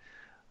Lord.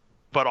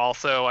 but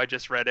also I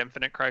just read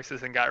Infinite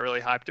Crisis and got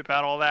really hyped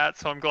about all that,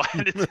 so I'm glad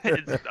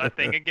it's a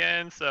thing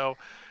again. So,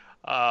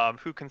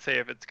 who can say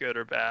if it's good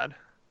or bad?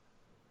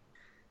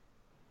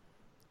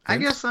 I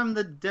guess I'm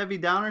the Debbie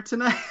Downer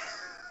tonight.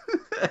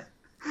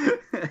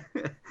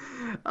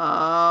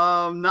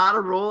 Not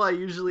a role I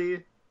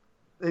usually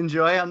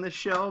enjoy on this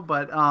show,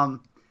 but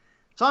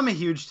so I'm a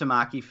huge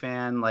Tamaki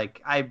fan.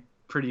 Like, I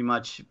pretty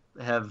much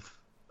have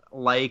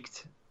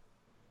liked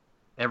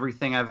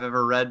everything I've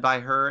ever read by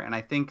her, and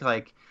I think,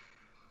 like,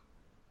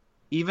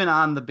 even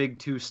on the big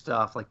two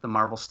stuff, like the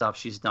Marvel stuff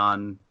she's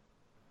done,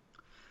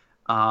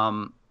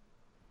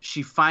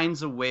 she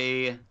finds a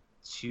way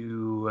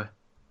to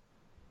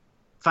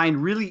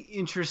find really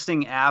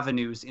interesting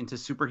avenues into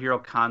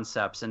superhero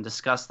concepts and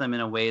discuss them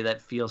in a way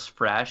that feels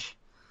fresh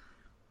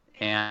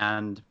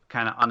and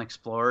kind of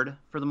unexplored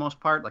for the most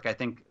part. Like, I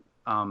think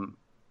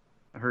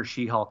her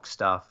She-Hulk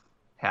stuff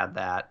had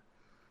that.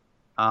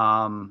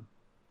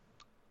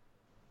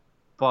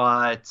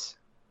 But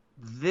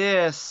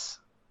this,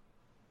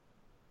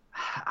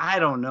 I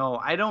don't know.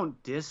 I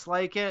don't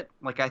dislike it.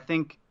 Like,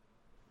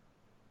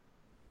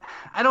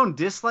 I don't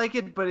dislike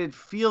it, but it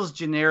feels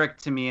generic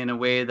to me in a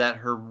way that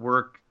her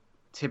work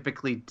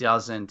typically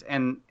doesn't.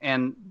 And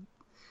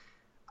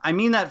I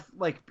mean that,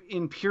 like,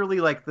 in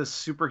purely, like, the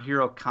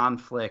superhero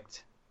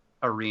conflict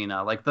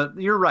arena. Like,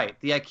 you're right.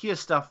 The IKEA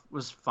stuff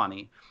was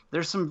funny.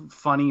 There's some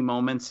funny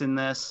moments in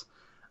this.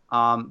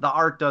 The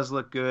art does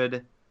look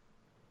good.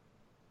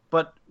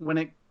 But when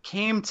it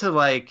came to,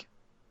 like,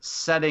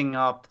 setting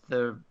up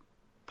the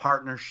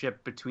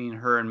partnership between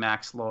her and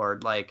Max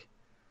Lord, like,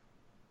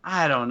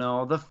 I don't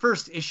know. The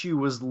first issue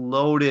was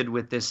loaded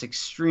with this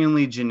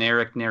extremely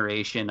generic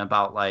narration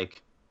about,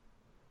 like,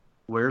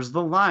 where's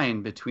the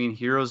line between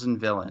heroes and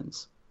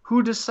villains?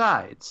 Who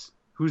decides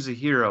who's a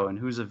hero and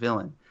who's a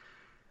villain?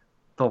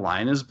 The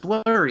line is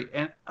blurry.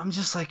 And I'm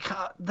just like,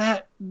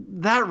 that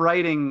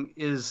writing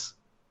is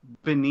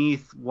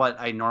beneath what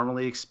I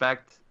normally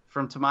expect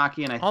from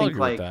Tamaki. And I think,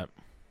 like,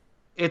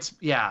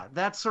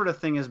 that sort of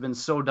thing has been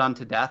so done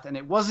to death. And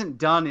it wasn't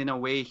done in a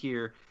way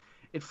here.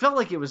 It felt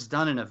like it was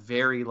done in a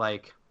very,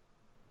 like,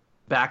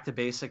 back to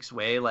basics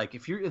way. Like,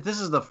 if this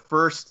is the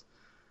first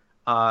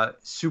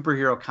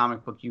superhero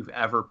comic book you've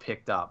ever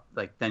picked up,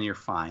 like, then you're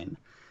fine.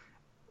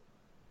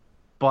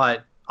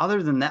 But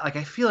other than that, like,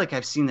 I feel like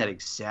I've seen that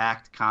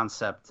exact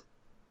concept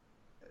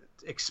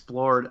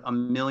explored a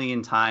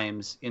million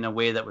times in a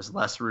way that was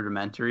less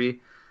rudimentary.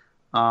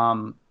 I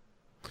mean,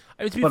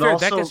 to be fair,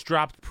 also, that gets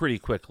dropped pretty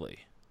quickly.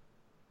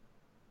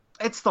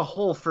 It's the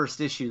whole first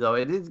issue, though.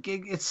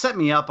 It set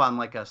me up on,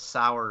 like, a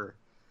sour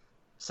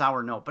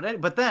note.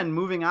 But then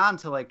moving on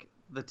to, like,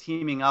 the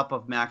teaming up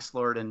of Max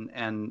Lord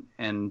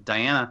and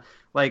Diana,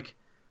 like,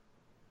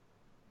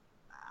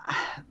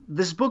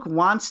 this book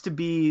wants to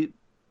be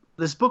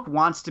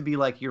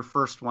like your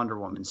first Wonder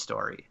Woman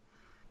story,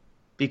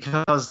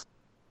 because,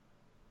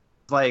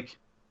 like,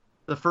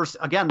 the first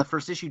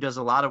issue does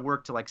a lot of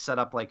work to, like, set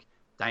up, like,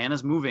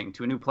 Diana's moving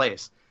to a new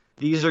place.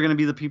 These are going to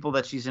be the people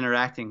that she's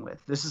interacting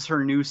with. This is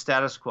her new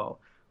status quo.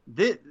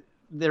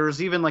 There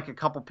was even, like, a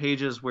couple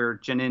pages where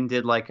Janine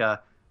did, like,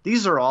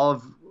 these are all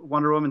of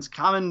Wonder Woman's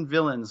common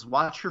villains.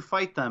 Watch her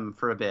fight them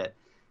for a bit.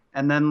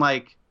 And then,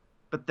 like,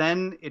 but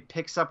then it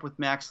picks up with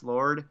Max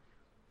Lord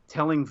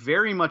telling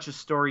very much a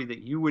story that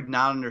you would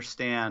not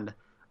understand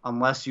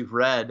unless you've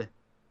read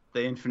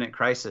the Infinite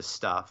Crisis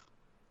stuff,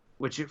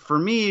 which for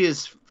me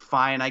is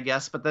fine, I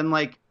guess. But then,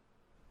 like,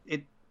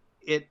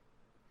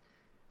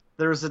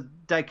 there's a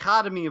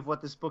dichotomy of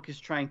what this book is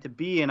trying to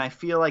be, and I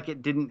feel like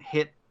it didn't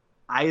hit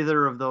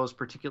either of those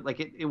particular, like,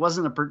 it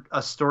wasn't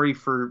a story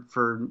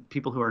for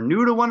people who are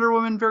new to Wonder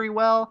Woman very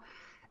well,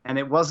 and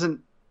it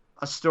wasn't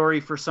a story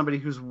for somebody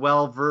who's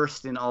well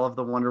versed in all of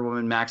the Wonder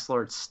Woman Max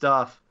Lord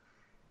stuff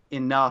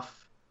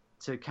enough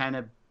to kind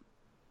of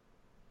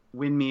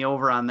win me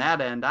over on that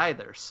end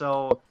either.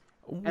 So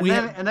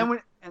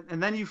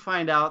and then you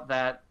find out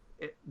that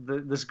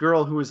this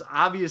girl who is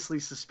obviously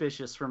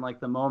suspicious from, like,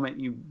 the moment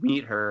you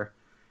meet her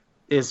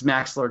is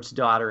Max Lord's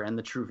daughter and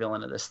the true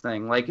villain of this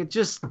thing. Like,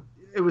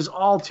 it was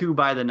all too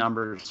by the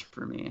numbers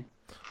for me.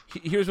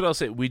 Here's what I'll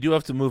say. We do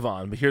have to move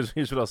on, but here's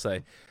what I'll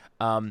say.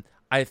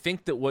 I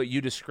think that what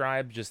you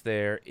described just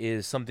there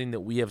is something that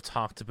we have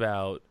talked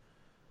about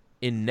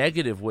in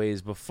negative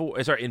ways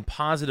before. Sorry, in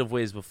positive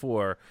ways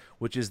before,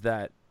 which is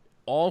that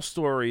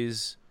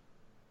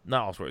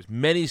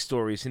many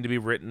stories seem to be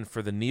written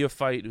for the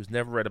neophyte who's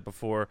never read it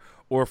before,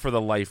 or for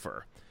the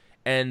lifer.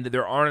 And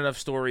there aren't enough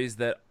stories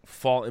that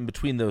fall in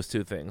between those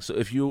two things. So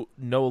if you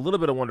know a little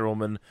bit of Wonder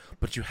Woman,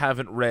 but you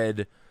haven't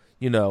read,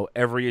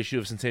 every issue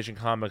of Sensation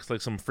Comics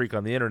like some freak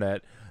on the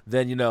internet,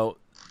 then,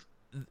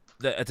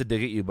 that's a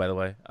dig at you, by the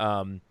way.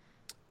 That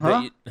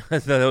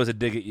was a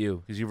dig at you,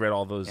 because you read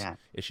all those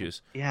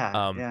issues. Yeah,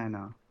 I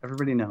know.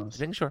 Everybody knows. I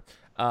think, sure.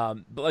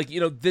 But, like,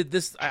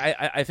 this,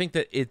 I think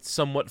that it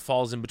somewhat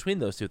falls in between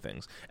those two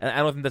things. And I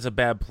don't think that's a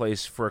bad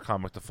place for a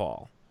comic to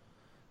fall.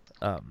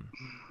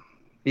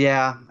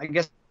 Yeah, I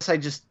guess I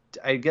just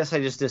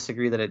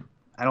disagree that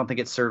I don't think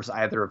it serves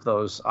either of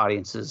those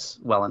audiences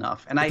well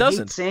enough. And It I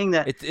doesn't. hate saying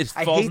that. It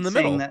I falls hate in the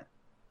saying middle. that.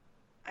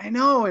 I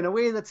know, in a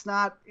way that's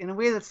not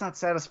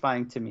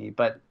satisfying to me,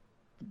 but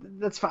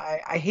that's fine.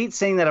 I hate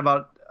saying that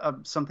about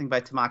something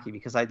by Tamaki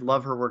because I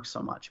love her work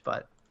so much,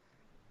 but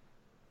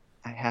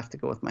I have to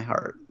go with my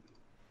heart.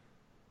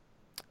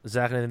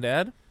 Zach, anything to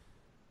add?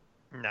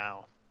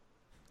 No.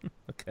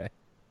 Okay.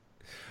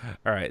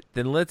 All right,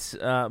 then let's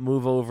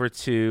move over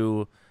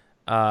to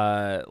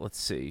let's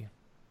see.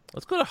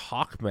 Let's go to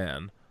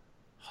Hawkman.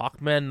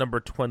 Hawkman number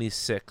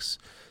 26.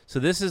 So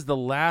this is the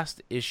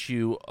last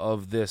issue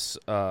of this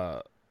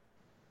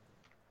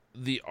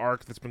the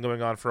arc that's been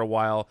going on for a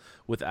while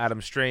with Adam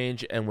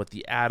Strange and with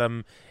the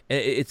Atom.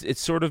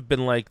 It's sort of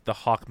been like the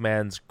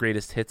Hawkman's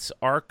greatest hits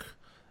arc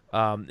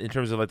in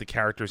terms of like the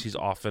characters he's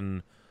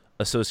often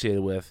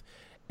associated with.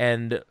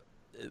 And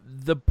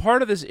the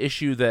part of this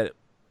issue that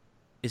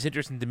is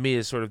interesting to me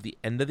is sort of the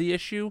end of the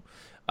issue.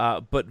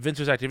 But Vince,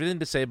 was active. Anything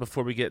to say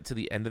before we get to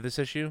the end of this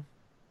issue?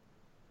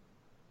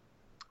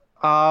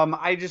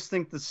 I just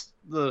think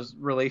the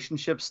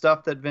relationship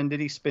stuff that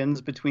Venditti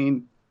spins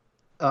between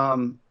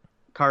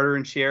Carter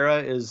and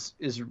Shiera is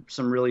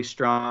some really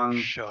strong.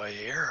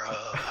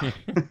 Shiera.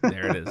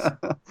 There it is.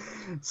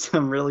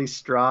 Some really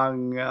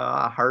strong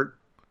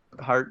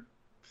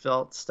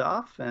heartfelt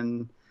stuff,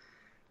 and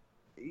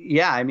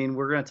yeah, I mean,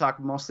 we're going to talk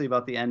mostly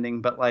about the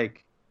ending, but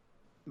like,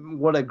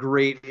 what a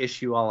great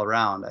issue all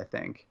around, I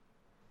think.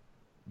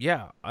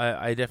 Yeah,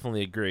 I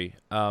definitely agree.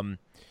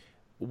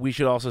 We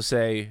should also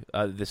say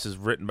this is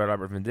written by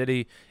Robert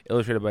Venditti,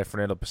 illustrated by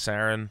Fernando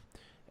Pasarin,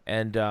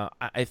 and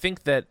I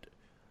think that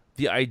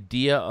the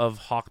idea of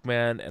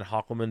Hawkman and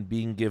Hawkwoman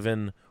being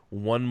given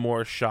one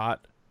more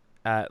shot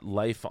at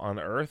life on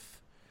Earth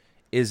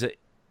is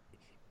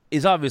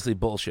obviously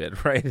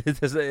bullshit, right?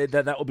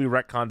 That will be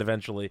retconned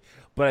eventually,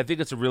 but I think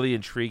it's a really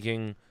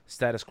intriguing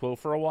status quo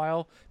for a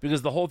while,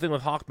 because the whole thing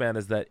with Hawkman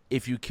is that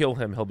if you kill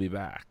him, he'll be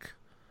back,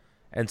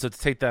 and so to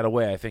take that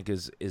away, I think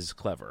is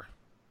clever.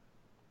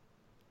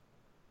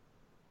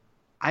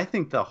 I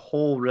think the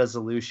whole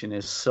resolution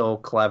is so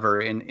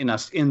clever in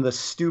the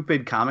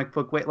stupid comic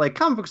book way. Like,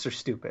 comic books are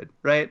stupid,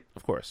 right?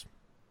 Of course.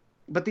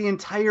 But the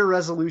entire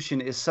resolution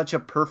is such a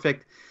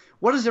perfect.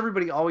 What does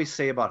everybody always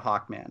say about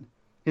Hawkman?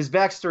 His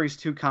backstory is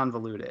too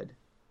convoluted.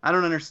 I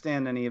don't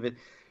understand any of it.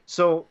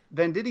 So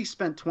Venditti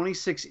spent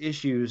 26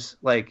 issues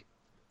like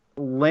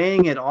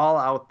laying it all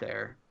out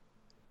there.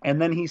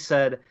 And then he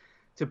said,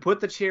 to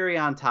put the cherry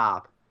on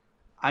top,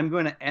 I'm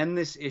going to end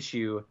this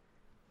issue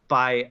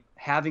by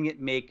having it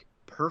make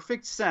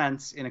perfect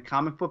sense in a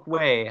comic book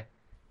way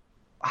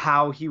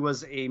how he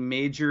was a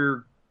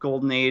major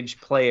Golden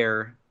Age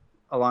player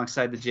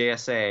alongside the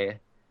JSA,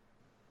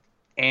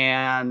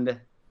 and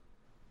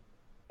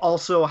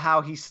also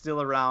how he's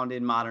still around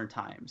in modern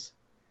times,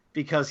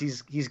 because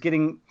he's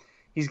getting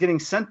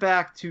sent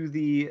back to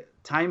the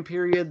time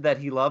period that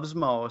he loves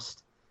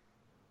most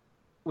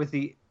with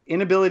the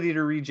inability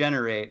to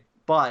regenerate,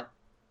 but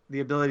the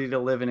ability to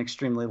live an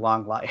extremely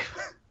long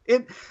life.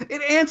 It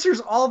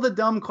answers all the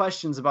dumb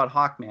questions about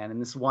Hawkman in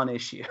this one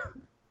issue.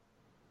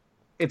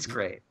 It's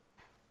great.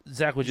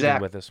 Zach, what you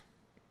think with this?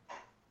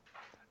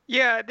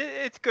 Yeah,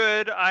 it's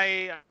good.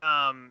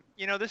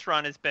 This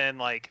run has been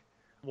like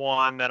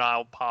one that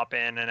I'll pop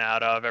in and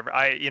out of.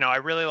 I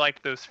really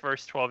liked those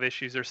first 12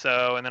 issues or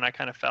so, and then I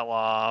kind of fell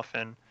off.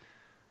 And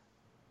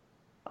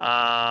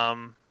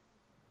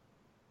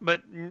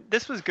but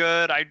this was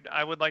good.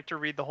 I would like to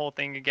read the whole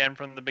thing again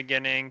from the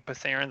beginning.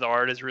 Pasarin's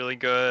art is really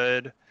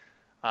good.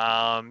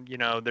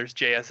 There's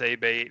JSA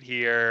bait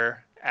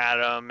here.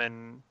 Adam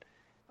and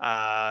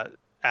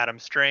Adam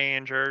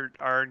Strange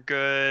are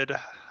good.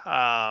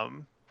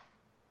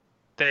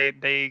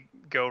 They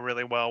go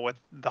really well with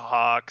the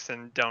Hawks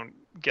and don't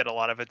get a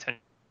lot of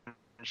attention.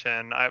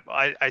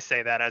 I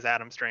say that as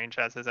Adam Strange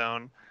has his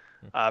own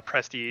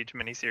prestige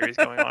miniseries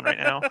going on right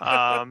now.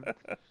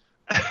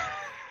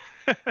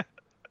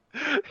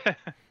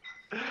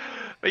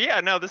 But yeah,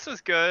 no, this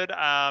was good.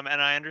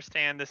 And I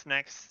understand this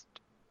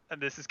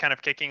is kind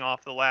of kicking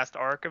off the last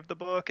arc of the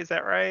book. Is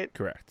that right?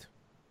 Correct.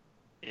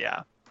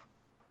 Yeah.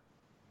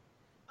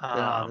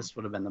 This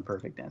would have been the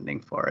perfect ending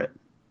for it.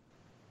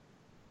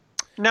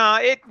 No,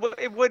 it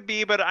would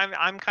be, but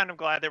I'm kind of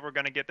glad that we're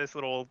going to get this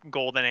little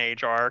Golden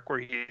Age arc where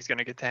he's going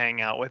to get to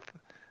hang out with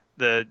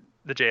the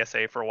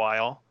JSA for a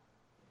while.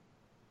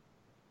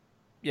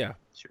 Yeah.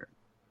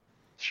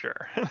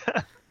 Sure.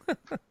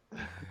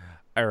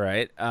 All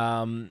right.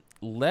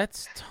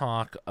 Let's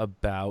talk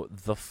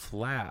about The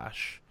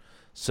Flash.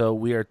 So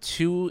we are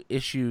 2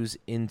 issues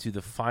into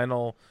the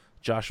final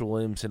Joshua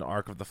Williamson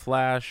arc of The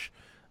Flash.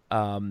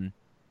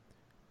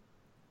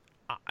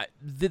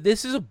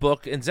 This is a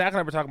book, and Zach and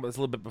I were talking about this a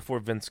little bit before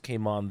Vince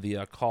came on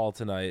the call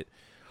tonight.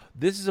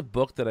 This is a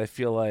book that I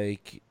feel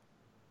like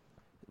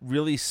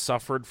really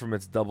suffered from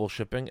its double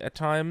shipping at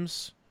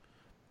times.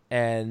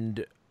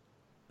 And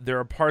there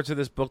are parts of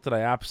this book that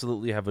I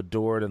absolutely have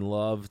adored and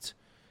loved.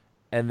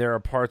 And there are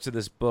parts of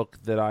this book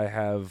that I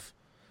have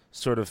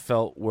sort of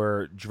felt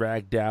were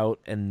dragged out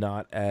and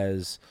not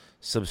as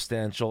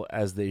substantial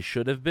as they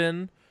should have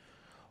been.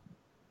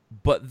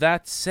 But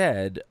that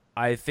said,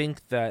 I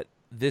think that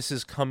this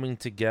is coming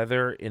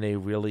together in a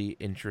really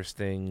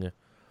interesting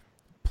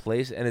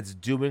place, and it's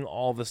doing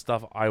all the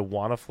stuff I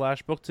want a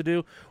Flash book to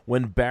do.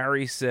 When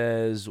Barry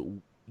says,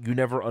 "You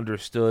never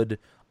understood,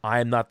 I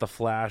am not the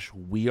Flash,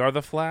 we are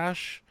the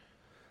Flash,"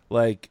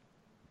 like,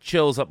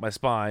 chills up my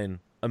spine.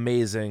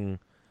 Amazing.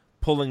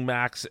 Pulling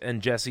Max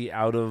and Jesse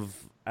out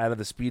of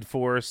the Speed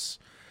Force,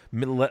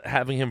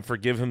 having him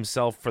forgive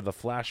himself for the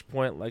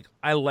Flashpoint. Like,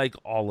 I like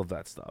all of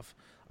that stuff.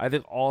 I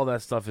think all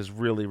that stuff is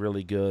really,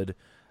 really good.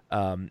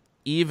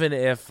 Even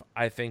if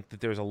I think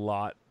that there's a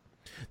lot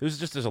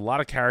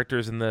of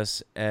characters in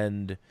this,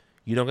 and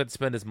you don't get to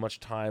spend as much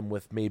time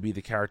with maybe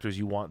the characters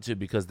you want to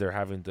because they're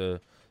having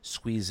to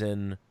squeeze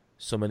in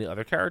so many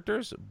other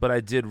characters. But I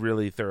did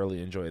really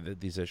thoroughly enjoy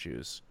these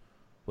issues.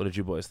 What did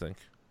you boys think?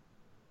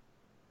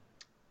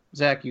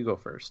 Zach, you go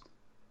first.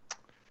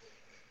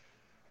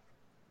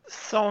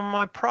 So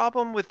my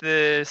problem with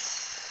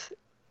this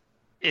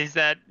is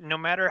that no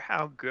matter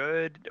how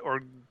good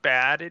or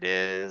bad it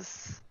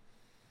is...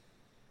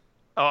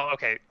 Oh,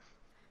 okay.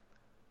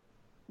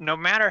 No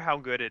matter how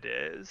good it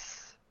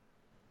is,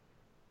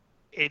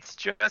 it's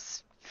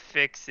just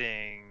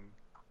fixing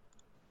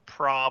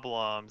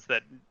problems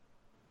that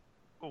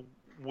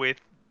with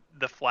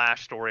the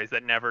Flash stories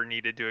that never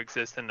needed to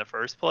exist in the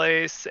first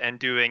place, and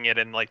doing it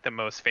in like the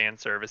most fan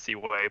servicey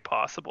way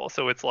possible.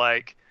 So it's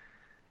like,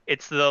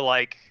 it's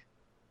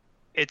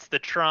the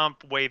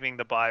Trump waving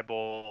the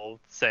Bible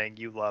saying,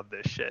 "You love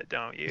this shit,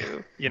 don't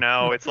you?" You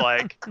know, it's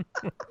like,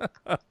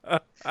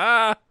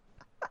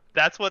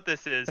 that's what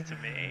this is to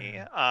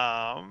me.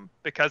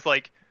 Because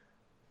like,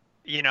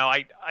 you know,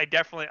 I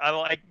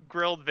like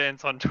grilled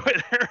Vince on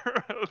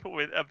Twitter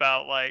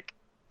about like,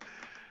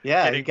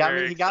 yeah, he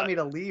got me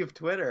to leave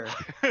Twitter.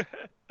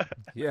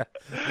 Yeah,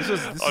 this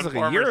was like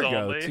a year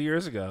ago, 2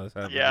 years ago.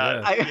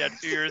 Yeah,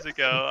 2 years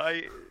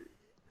ago.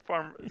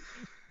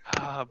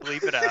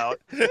 Bleep it out.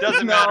 It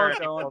doesn't matter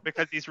anymore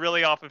because he's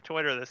really off of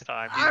Twitter this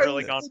time. He's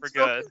really gone for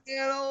good.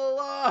 All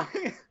along.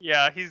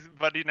 Yeah,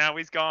 now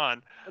he's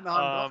gone. No,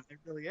 I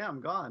really am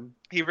gone.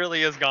 He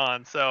really is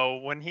gone. So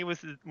when he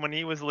was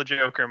the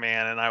Joker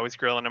man, and I was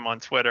grilling him on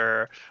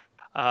Twitter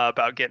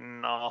about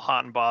getting all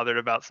hot and bothered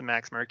about some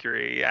Max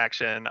Mercury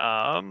action,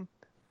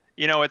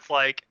 you know, it's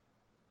like,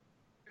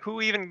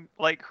 who even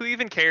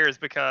cares,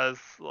 because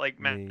like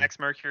Max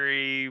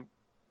Mercury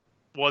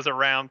was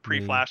around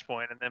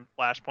pre-Flashpoint, and then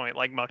Flashpoint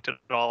like mucked it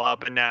all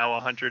up, and now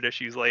 100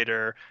 issues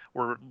later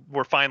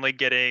we're finally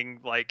getting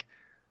like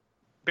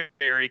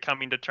Barry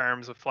coming to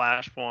terms with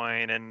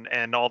Flashpoint,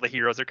 and all the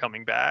heroes are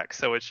coming back.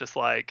 So it's just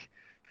like,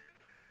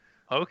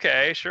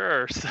 okay,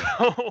 sure.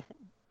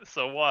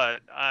 So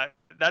what?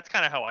 That's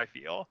kind of how I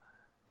feel.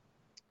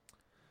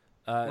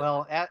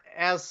 Well,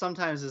 as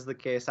sometimes is the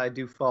case, I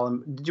do fall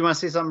in... Did you want to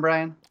say something,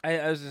 Brian?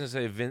 I was going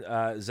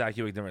to say, Zach,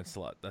 you ignorant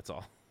slut. That's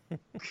all.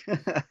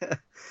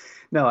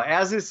 No,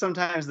 as is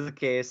sometimes the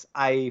case,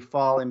 I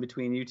fall in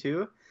between you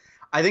two.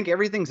 I think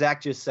everything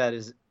Zach just said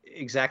is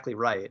exactly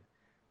right.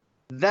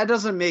 That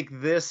doesn't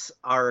make this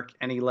arc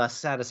any less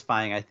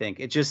satisfying, I think.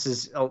 It just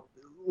is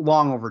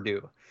long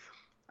overdue.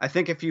 I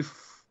think if you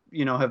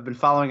have been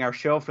following our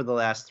show for the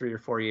last 3 or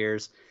 4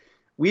 years,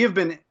 we have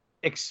been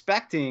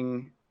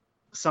expecting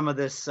some of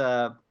this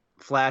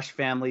Flash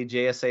family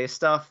JSA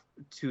stuff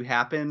to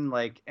happen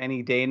like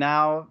any day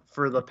now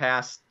for the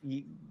past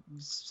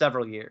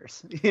several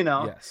years, you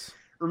know? Yes.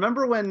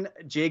 Remember when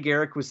Jay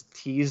Garrick was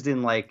teased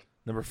in like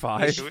number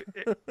 5?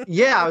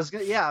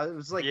 it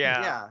was like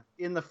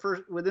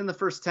within the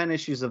first 10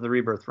 issues of the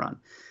Rebirth run.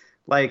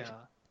 Like,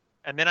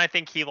 and then I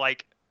think he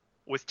like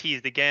was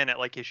teased again at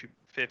like issue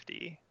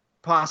 50.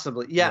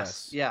 Possibly.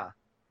 Yes. Yeah.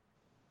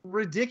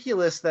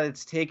 Ridiculous that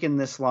it's taken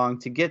this long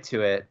to get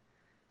to it.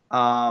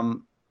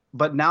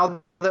 But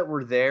now that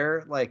we're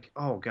there, like,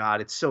 oh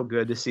God, it's so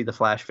good to see the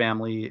Flash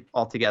family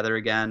all together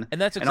again.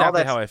 And that's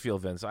exactly how I feel,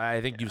 Vince.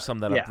 I think you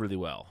summed that up really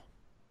well.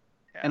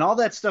 And all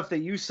that stuff that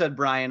you said,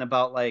 Brian,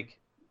 about like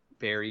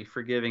Barry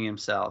forgiving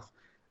himself,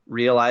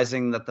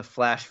 realizing that the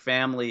Flash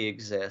family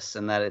exists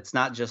and that it's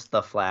not just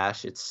the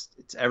Flash, it's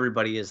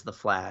everybody is the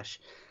Flash.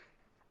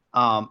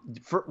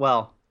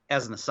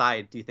 As an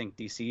aside, do you think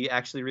DC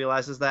actually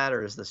realizes that,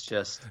 or is this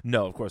just...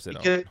 No, of course they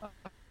don't.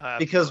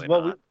 Because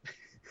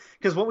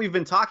what we've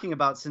been talking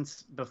about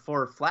since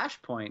before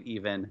Flashpoint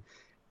even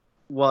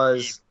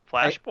was...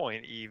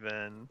 Flashpoint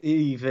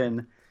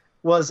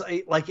was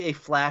a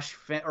Flash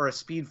or a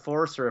Speed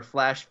Force or a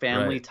Flash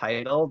family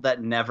title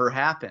that never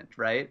happened,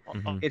 right?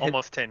 Mm-hmm.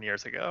 Almost 10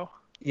 years ago.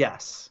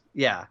 Yes.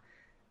 Yeah.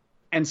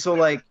 And so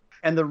like,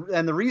 and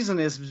the reason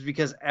is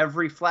because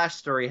every Flash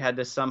story had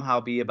to somehow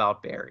be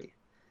about Barry.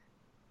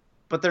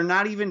 But they're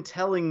not even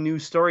telling new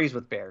stories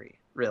with Barry,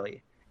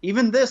 really.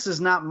 Even this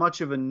is not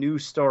much of a new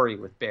story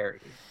with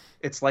Barry.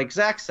 It's like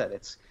Zach said,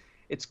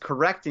 it's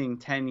correcting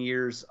 10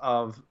 years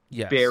of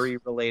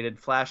Barry-related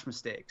Flash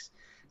mistakes.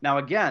 Now,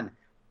 again,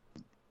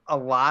 a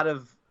lot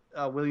of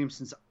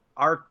Williamson's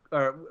arc,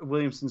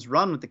 Williamson's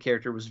run with the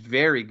character was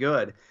very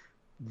good.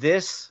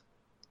 This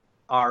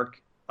arc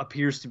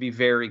appears to be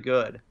very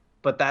good,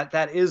 but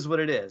that is what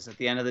it is at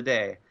the end of the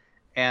day.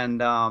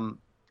 And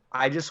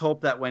I just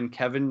hope that when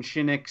Kevin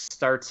Shinnick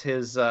starts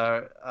his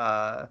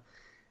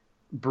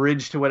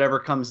bridge to whatever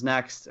comes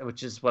next,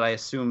 which is what I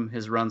assume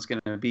his run's going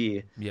to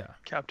be. Yeah.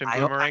 Captain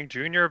Boomerang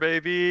Jr.,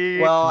 baby.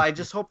 Well, I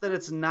just hope that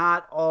it's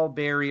not all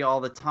Barry all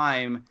the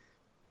time,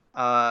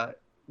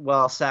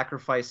 while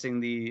sacrificing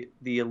the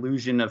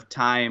illusion of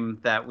time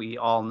that we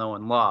all know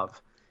and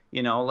love.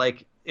 You know,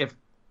 like if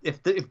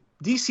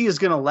DC is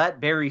going to let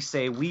Barry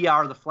say, "We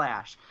are the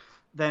Flash,"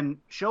 then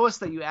show us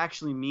that you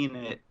actually mean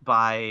it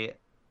by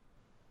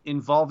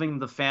involving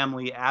the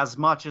family as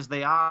much as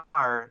they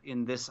are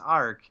in this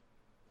arc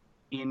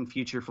in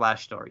future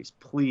Flash stories.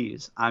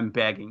 Please, I'm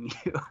begging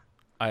you.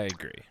 I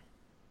agree.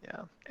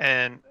 Yeah.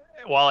 And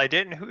while I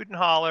didn't hoot and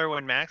holler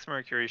when Max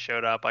Mercury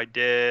showed up, I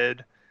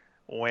did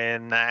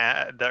when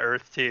the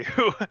Earth 2,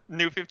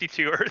 New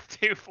 52 Earth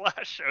 2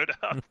 Flash showed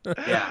up.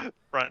 Yeah.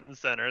 Front and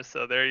center.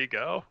 So there you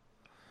go.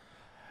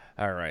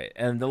 All right.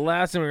 And the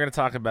last thing we're going to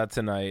talk about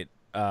tonight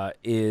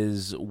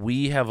is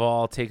we have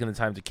all taken the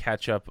time to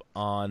catch up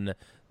on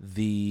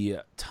the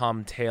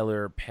Tom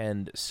Taylor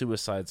penned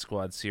Suicide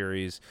Squad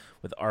series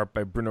with art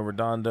by Bruno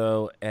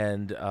Redondo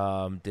and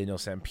Daniel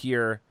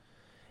Sampere.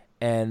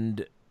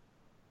 And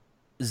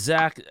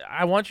Zach,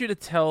 I want you to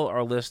tell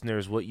our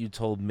listeners what you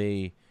told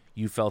me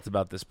you felt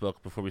about this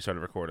book before we started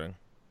recording.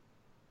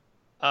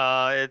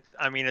 It's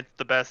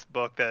the best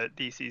book that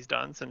DC's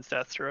done since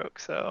Deathstroke,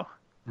 so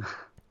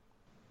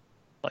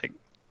like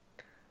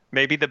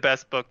maybe the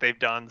best book they've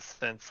done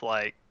since,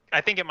 like,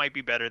 I think it might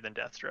be better than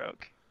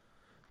Deathstroke.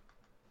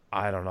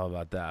 I don't know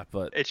about that,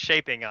 but it's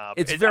shaping up.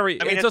 It's going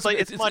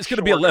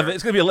to be 11.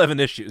 It's going to be 11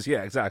 issues.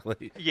 Yeah,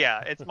 exactly. Yeah,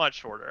 it's much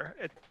shorter.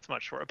 It's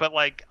much shorter, but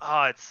like,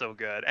 it's so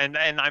good. And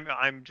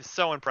I'm just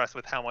so impressed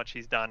with how much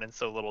he's done in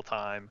so little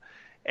time,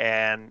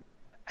 and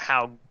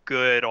how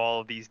good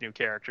all of these new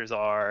characters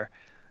are.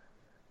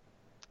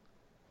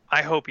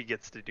 I hope he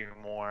gets to do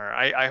more.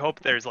 I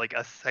hope there's like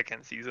a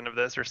second season of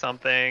this or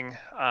something.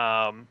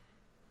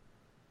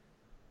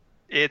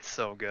 It's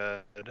so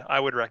good. I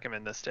would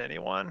recommend this to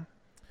anyone.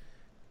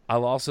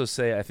 I'll also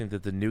say I think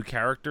that the new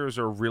characters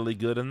are really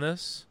good in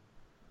this.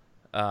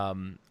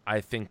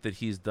 I think that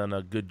he's done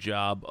a good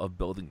job of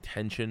building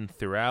tension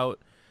throughout.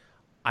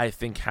 I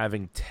think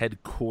having Ted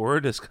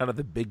Kord as kind of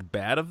the big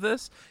bad of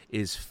this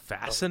is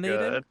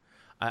fascinating.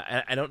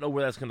 I don't know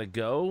where that's going to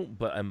go,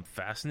 but I'm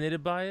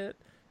fascinated by it.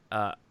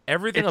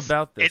 Everything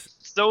about this.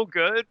 It's so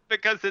good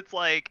because it's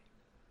like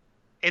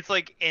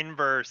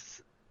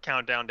inverse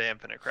Countdown to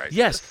Infinite Crisis.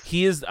 Yes,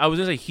 he is. I was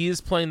going to say he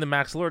is playing the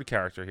Max Lord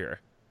character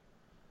here.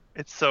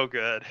 It's so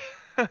good.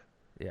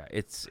 Yeah,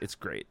 it's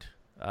great.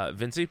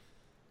 Vincey?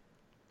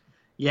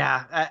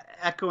 Yeah,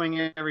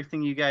 echoing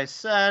everything you guys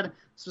said,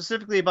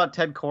 specifically about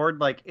Ted Kord,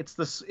 like it's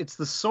the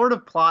sort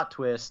of plot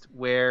twist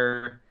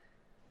where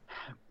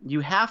you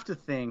have to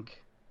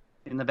think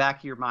in the back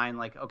of your mind,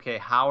 like, okay,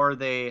 how are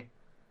they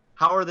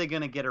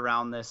going to get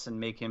around this and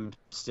make him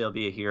still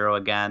be a hero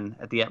again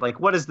at the end? Like,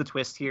 what is the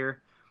twist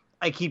here?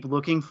 I keep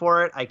looking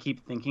for it. I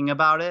keep thinking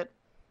about it,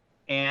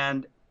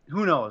 and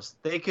who knows?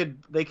 They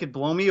could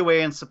blow me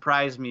away and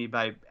surprise me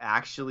by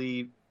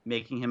actually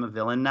making him a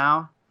villain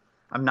now.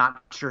 I'm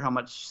not sure how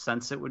much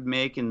sense it would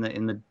make in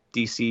the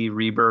DC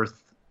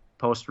rebirth,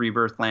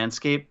 post-rebirth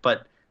landscape,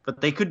 but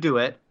they could do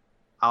it.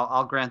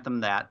 I'll grant them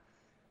that.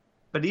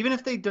 But even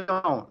if they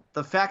don't,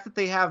 the fact that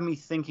they have me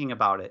thinking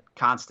about it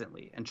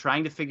constantly and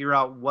trying to figure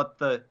out what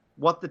the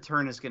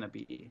turn is going to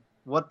be,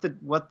 what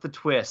the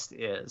twist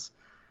is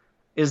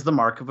the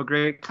mark of a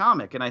great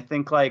comic. And I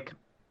think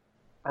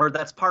or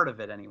that's part of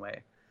it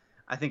anyway.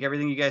 I think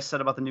everything you guys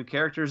said about the new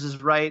characters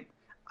is right.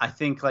 I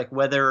think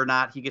whether or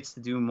not he gets to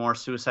do more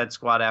Suicide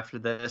Squad after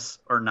this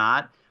or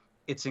not,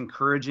 it's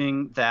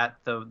encouraging that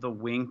the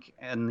Wink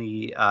and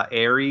the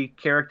Airy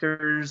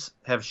characters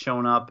have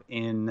shown up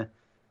in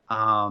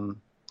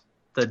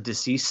the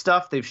deceased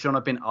stuff. They've shown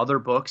up in other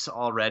books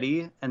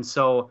already. And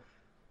so,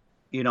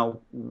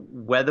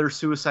 whether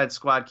Suicide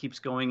Squad keeps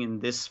going in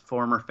this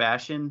form or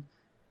fashion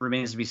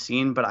remains to be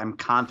seen, but I'm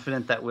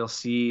confident that we'll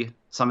see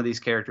some of these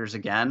characters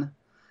again.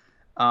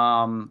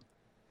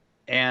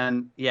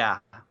 And yeah,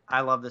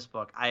 I love this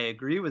book. I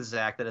agree with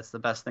Zach that it's the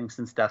best thing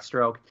since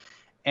Deathstroke.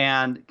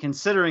 And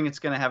considering it's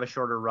going to have a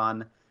shorter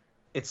run,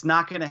 it's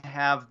not going to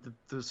have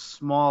the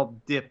small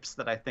dips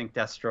that I think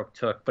Deathstroke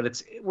took,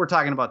 but we're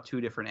talking about two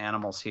different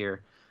animals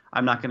here.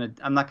 I'm not going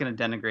to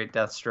denigrate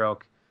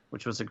Deathstroke,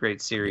 which was a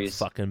great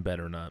series. You fucking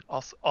better not.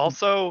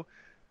 Also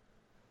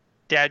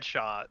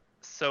Deadshot,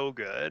 so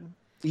good.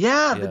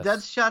 Yeah, yes. The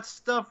Deadshot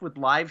stuff with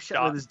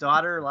with his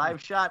daughter,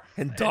 Live Shot.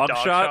 And Dog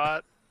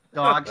Shot.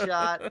 Dog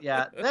Shot,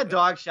 yeah. That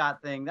Dog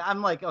Shot thing,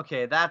 I'm like,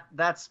 okay,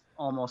 that's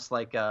almost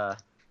like a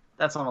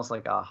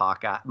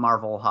Hawkeye,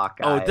 Marvel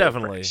Hawkeye. Oh,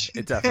 definitely.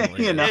 It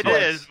definitely is. It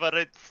is, but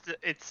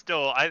it's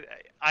still, I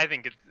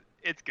think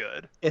it's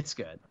good. It's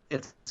good.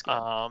 It's good.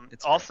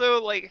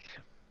 Also, like,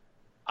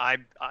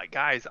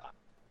 guys,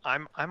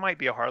 I might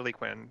be a Harley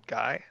Quinn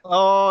guy.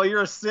 Oh,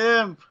 you're a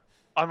simp.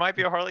 I might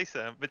be a Harley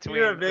simp between.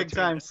 You're a big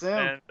time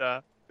simp.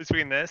 And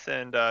between this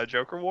and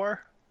Joker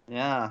War.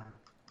 Yeah.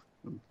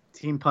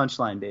 Team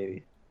Punchline,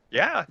 baby.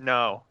 Yeah.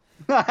 No.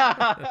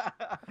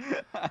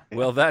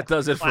 Well, that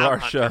does it for Clown our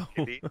Hunter,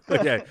 show. baby.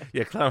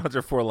 yeah, Clown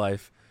Hunter for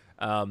life.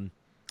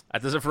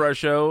 That does it for our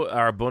show,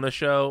 our bonus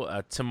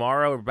show.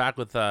 Tomorrow we're back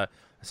with a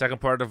second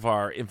part of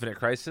our Infinite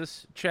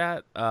Crisis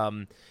chat.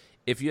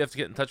 If you have to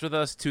get in touch with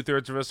us,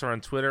 2/3 of us are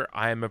on Twitter.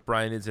 I am at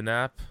Brian Needs an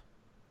App.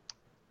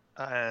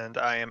 And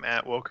I am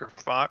at Woker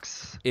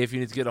Fox. If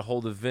you need to get a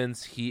hold of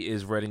Vince, he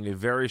is writing a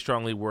very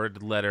strongly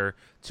worded letter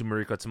to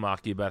Mariko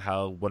Tamaki about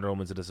how Wonder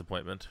Woman's a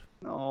disappointment.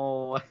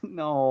 No.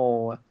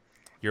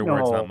 Your No.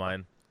 words, not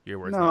mine. Your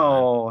words,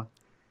 not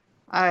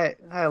mine.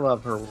 I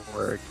love her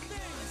work.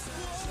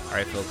 All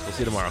right, folks. We'll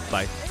see you tomorrow.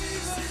 Bye.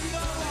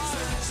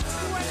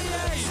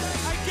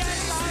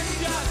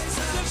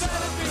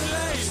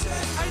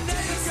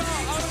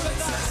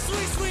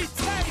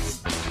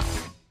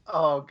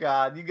 Oh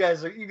God, you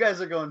guys are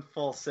going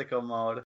full sicko mode.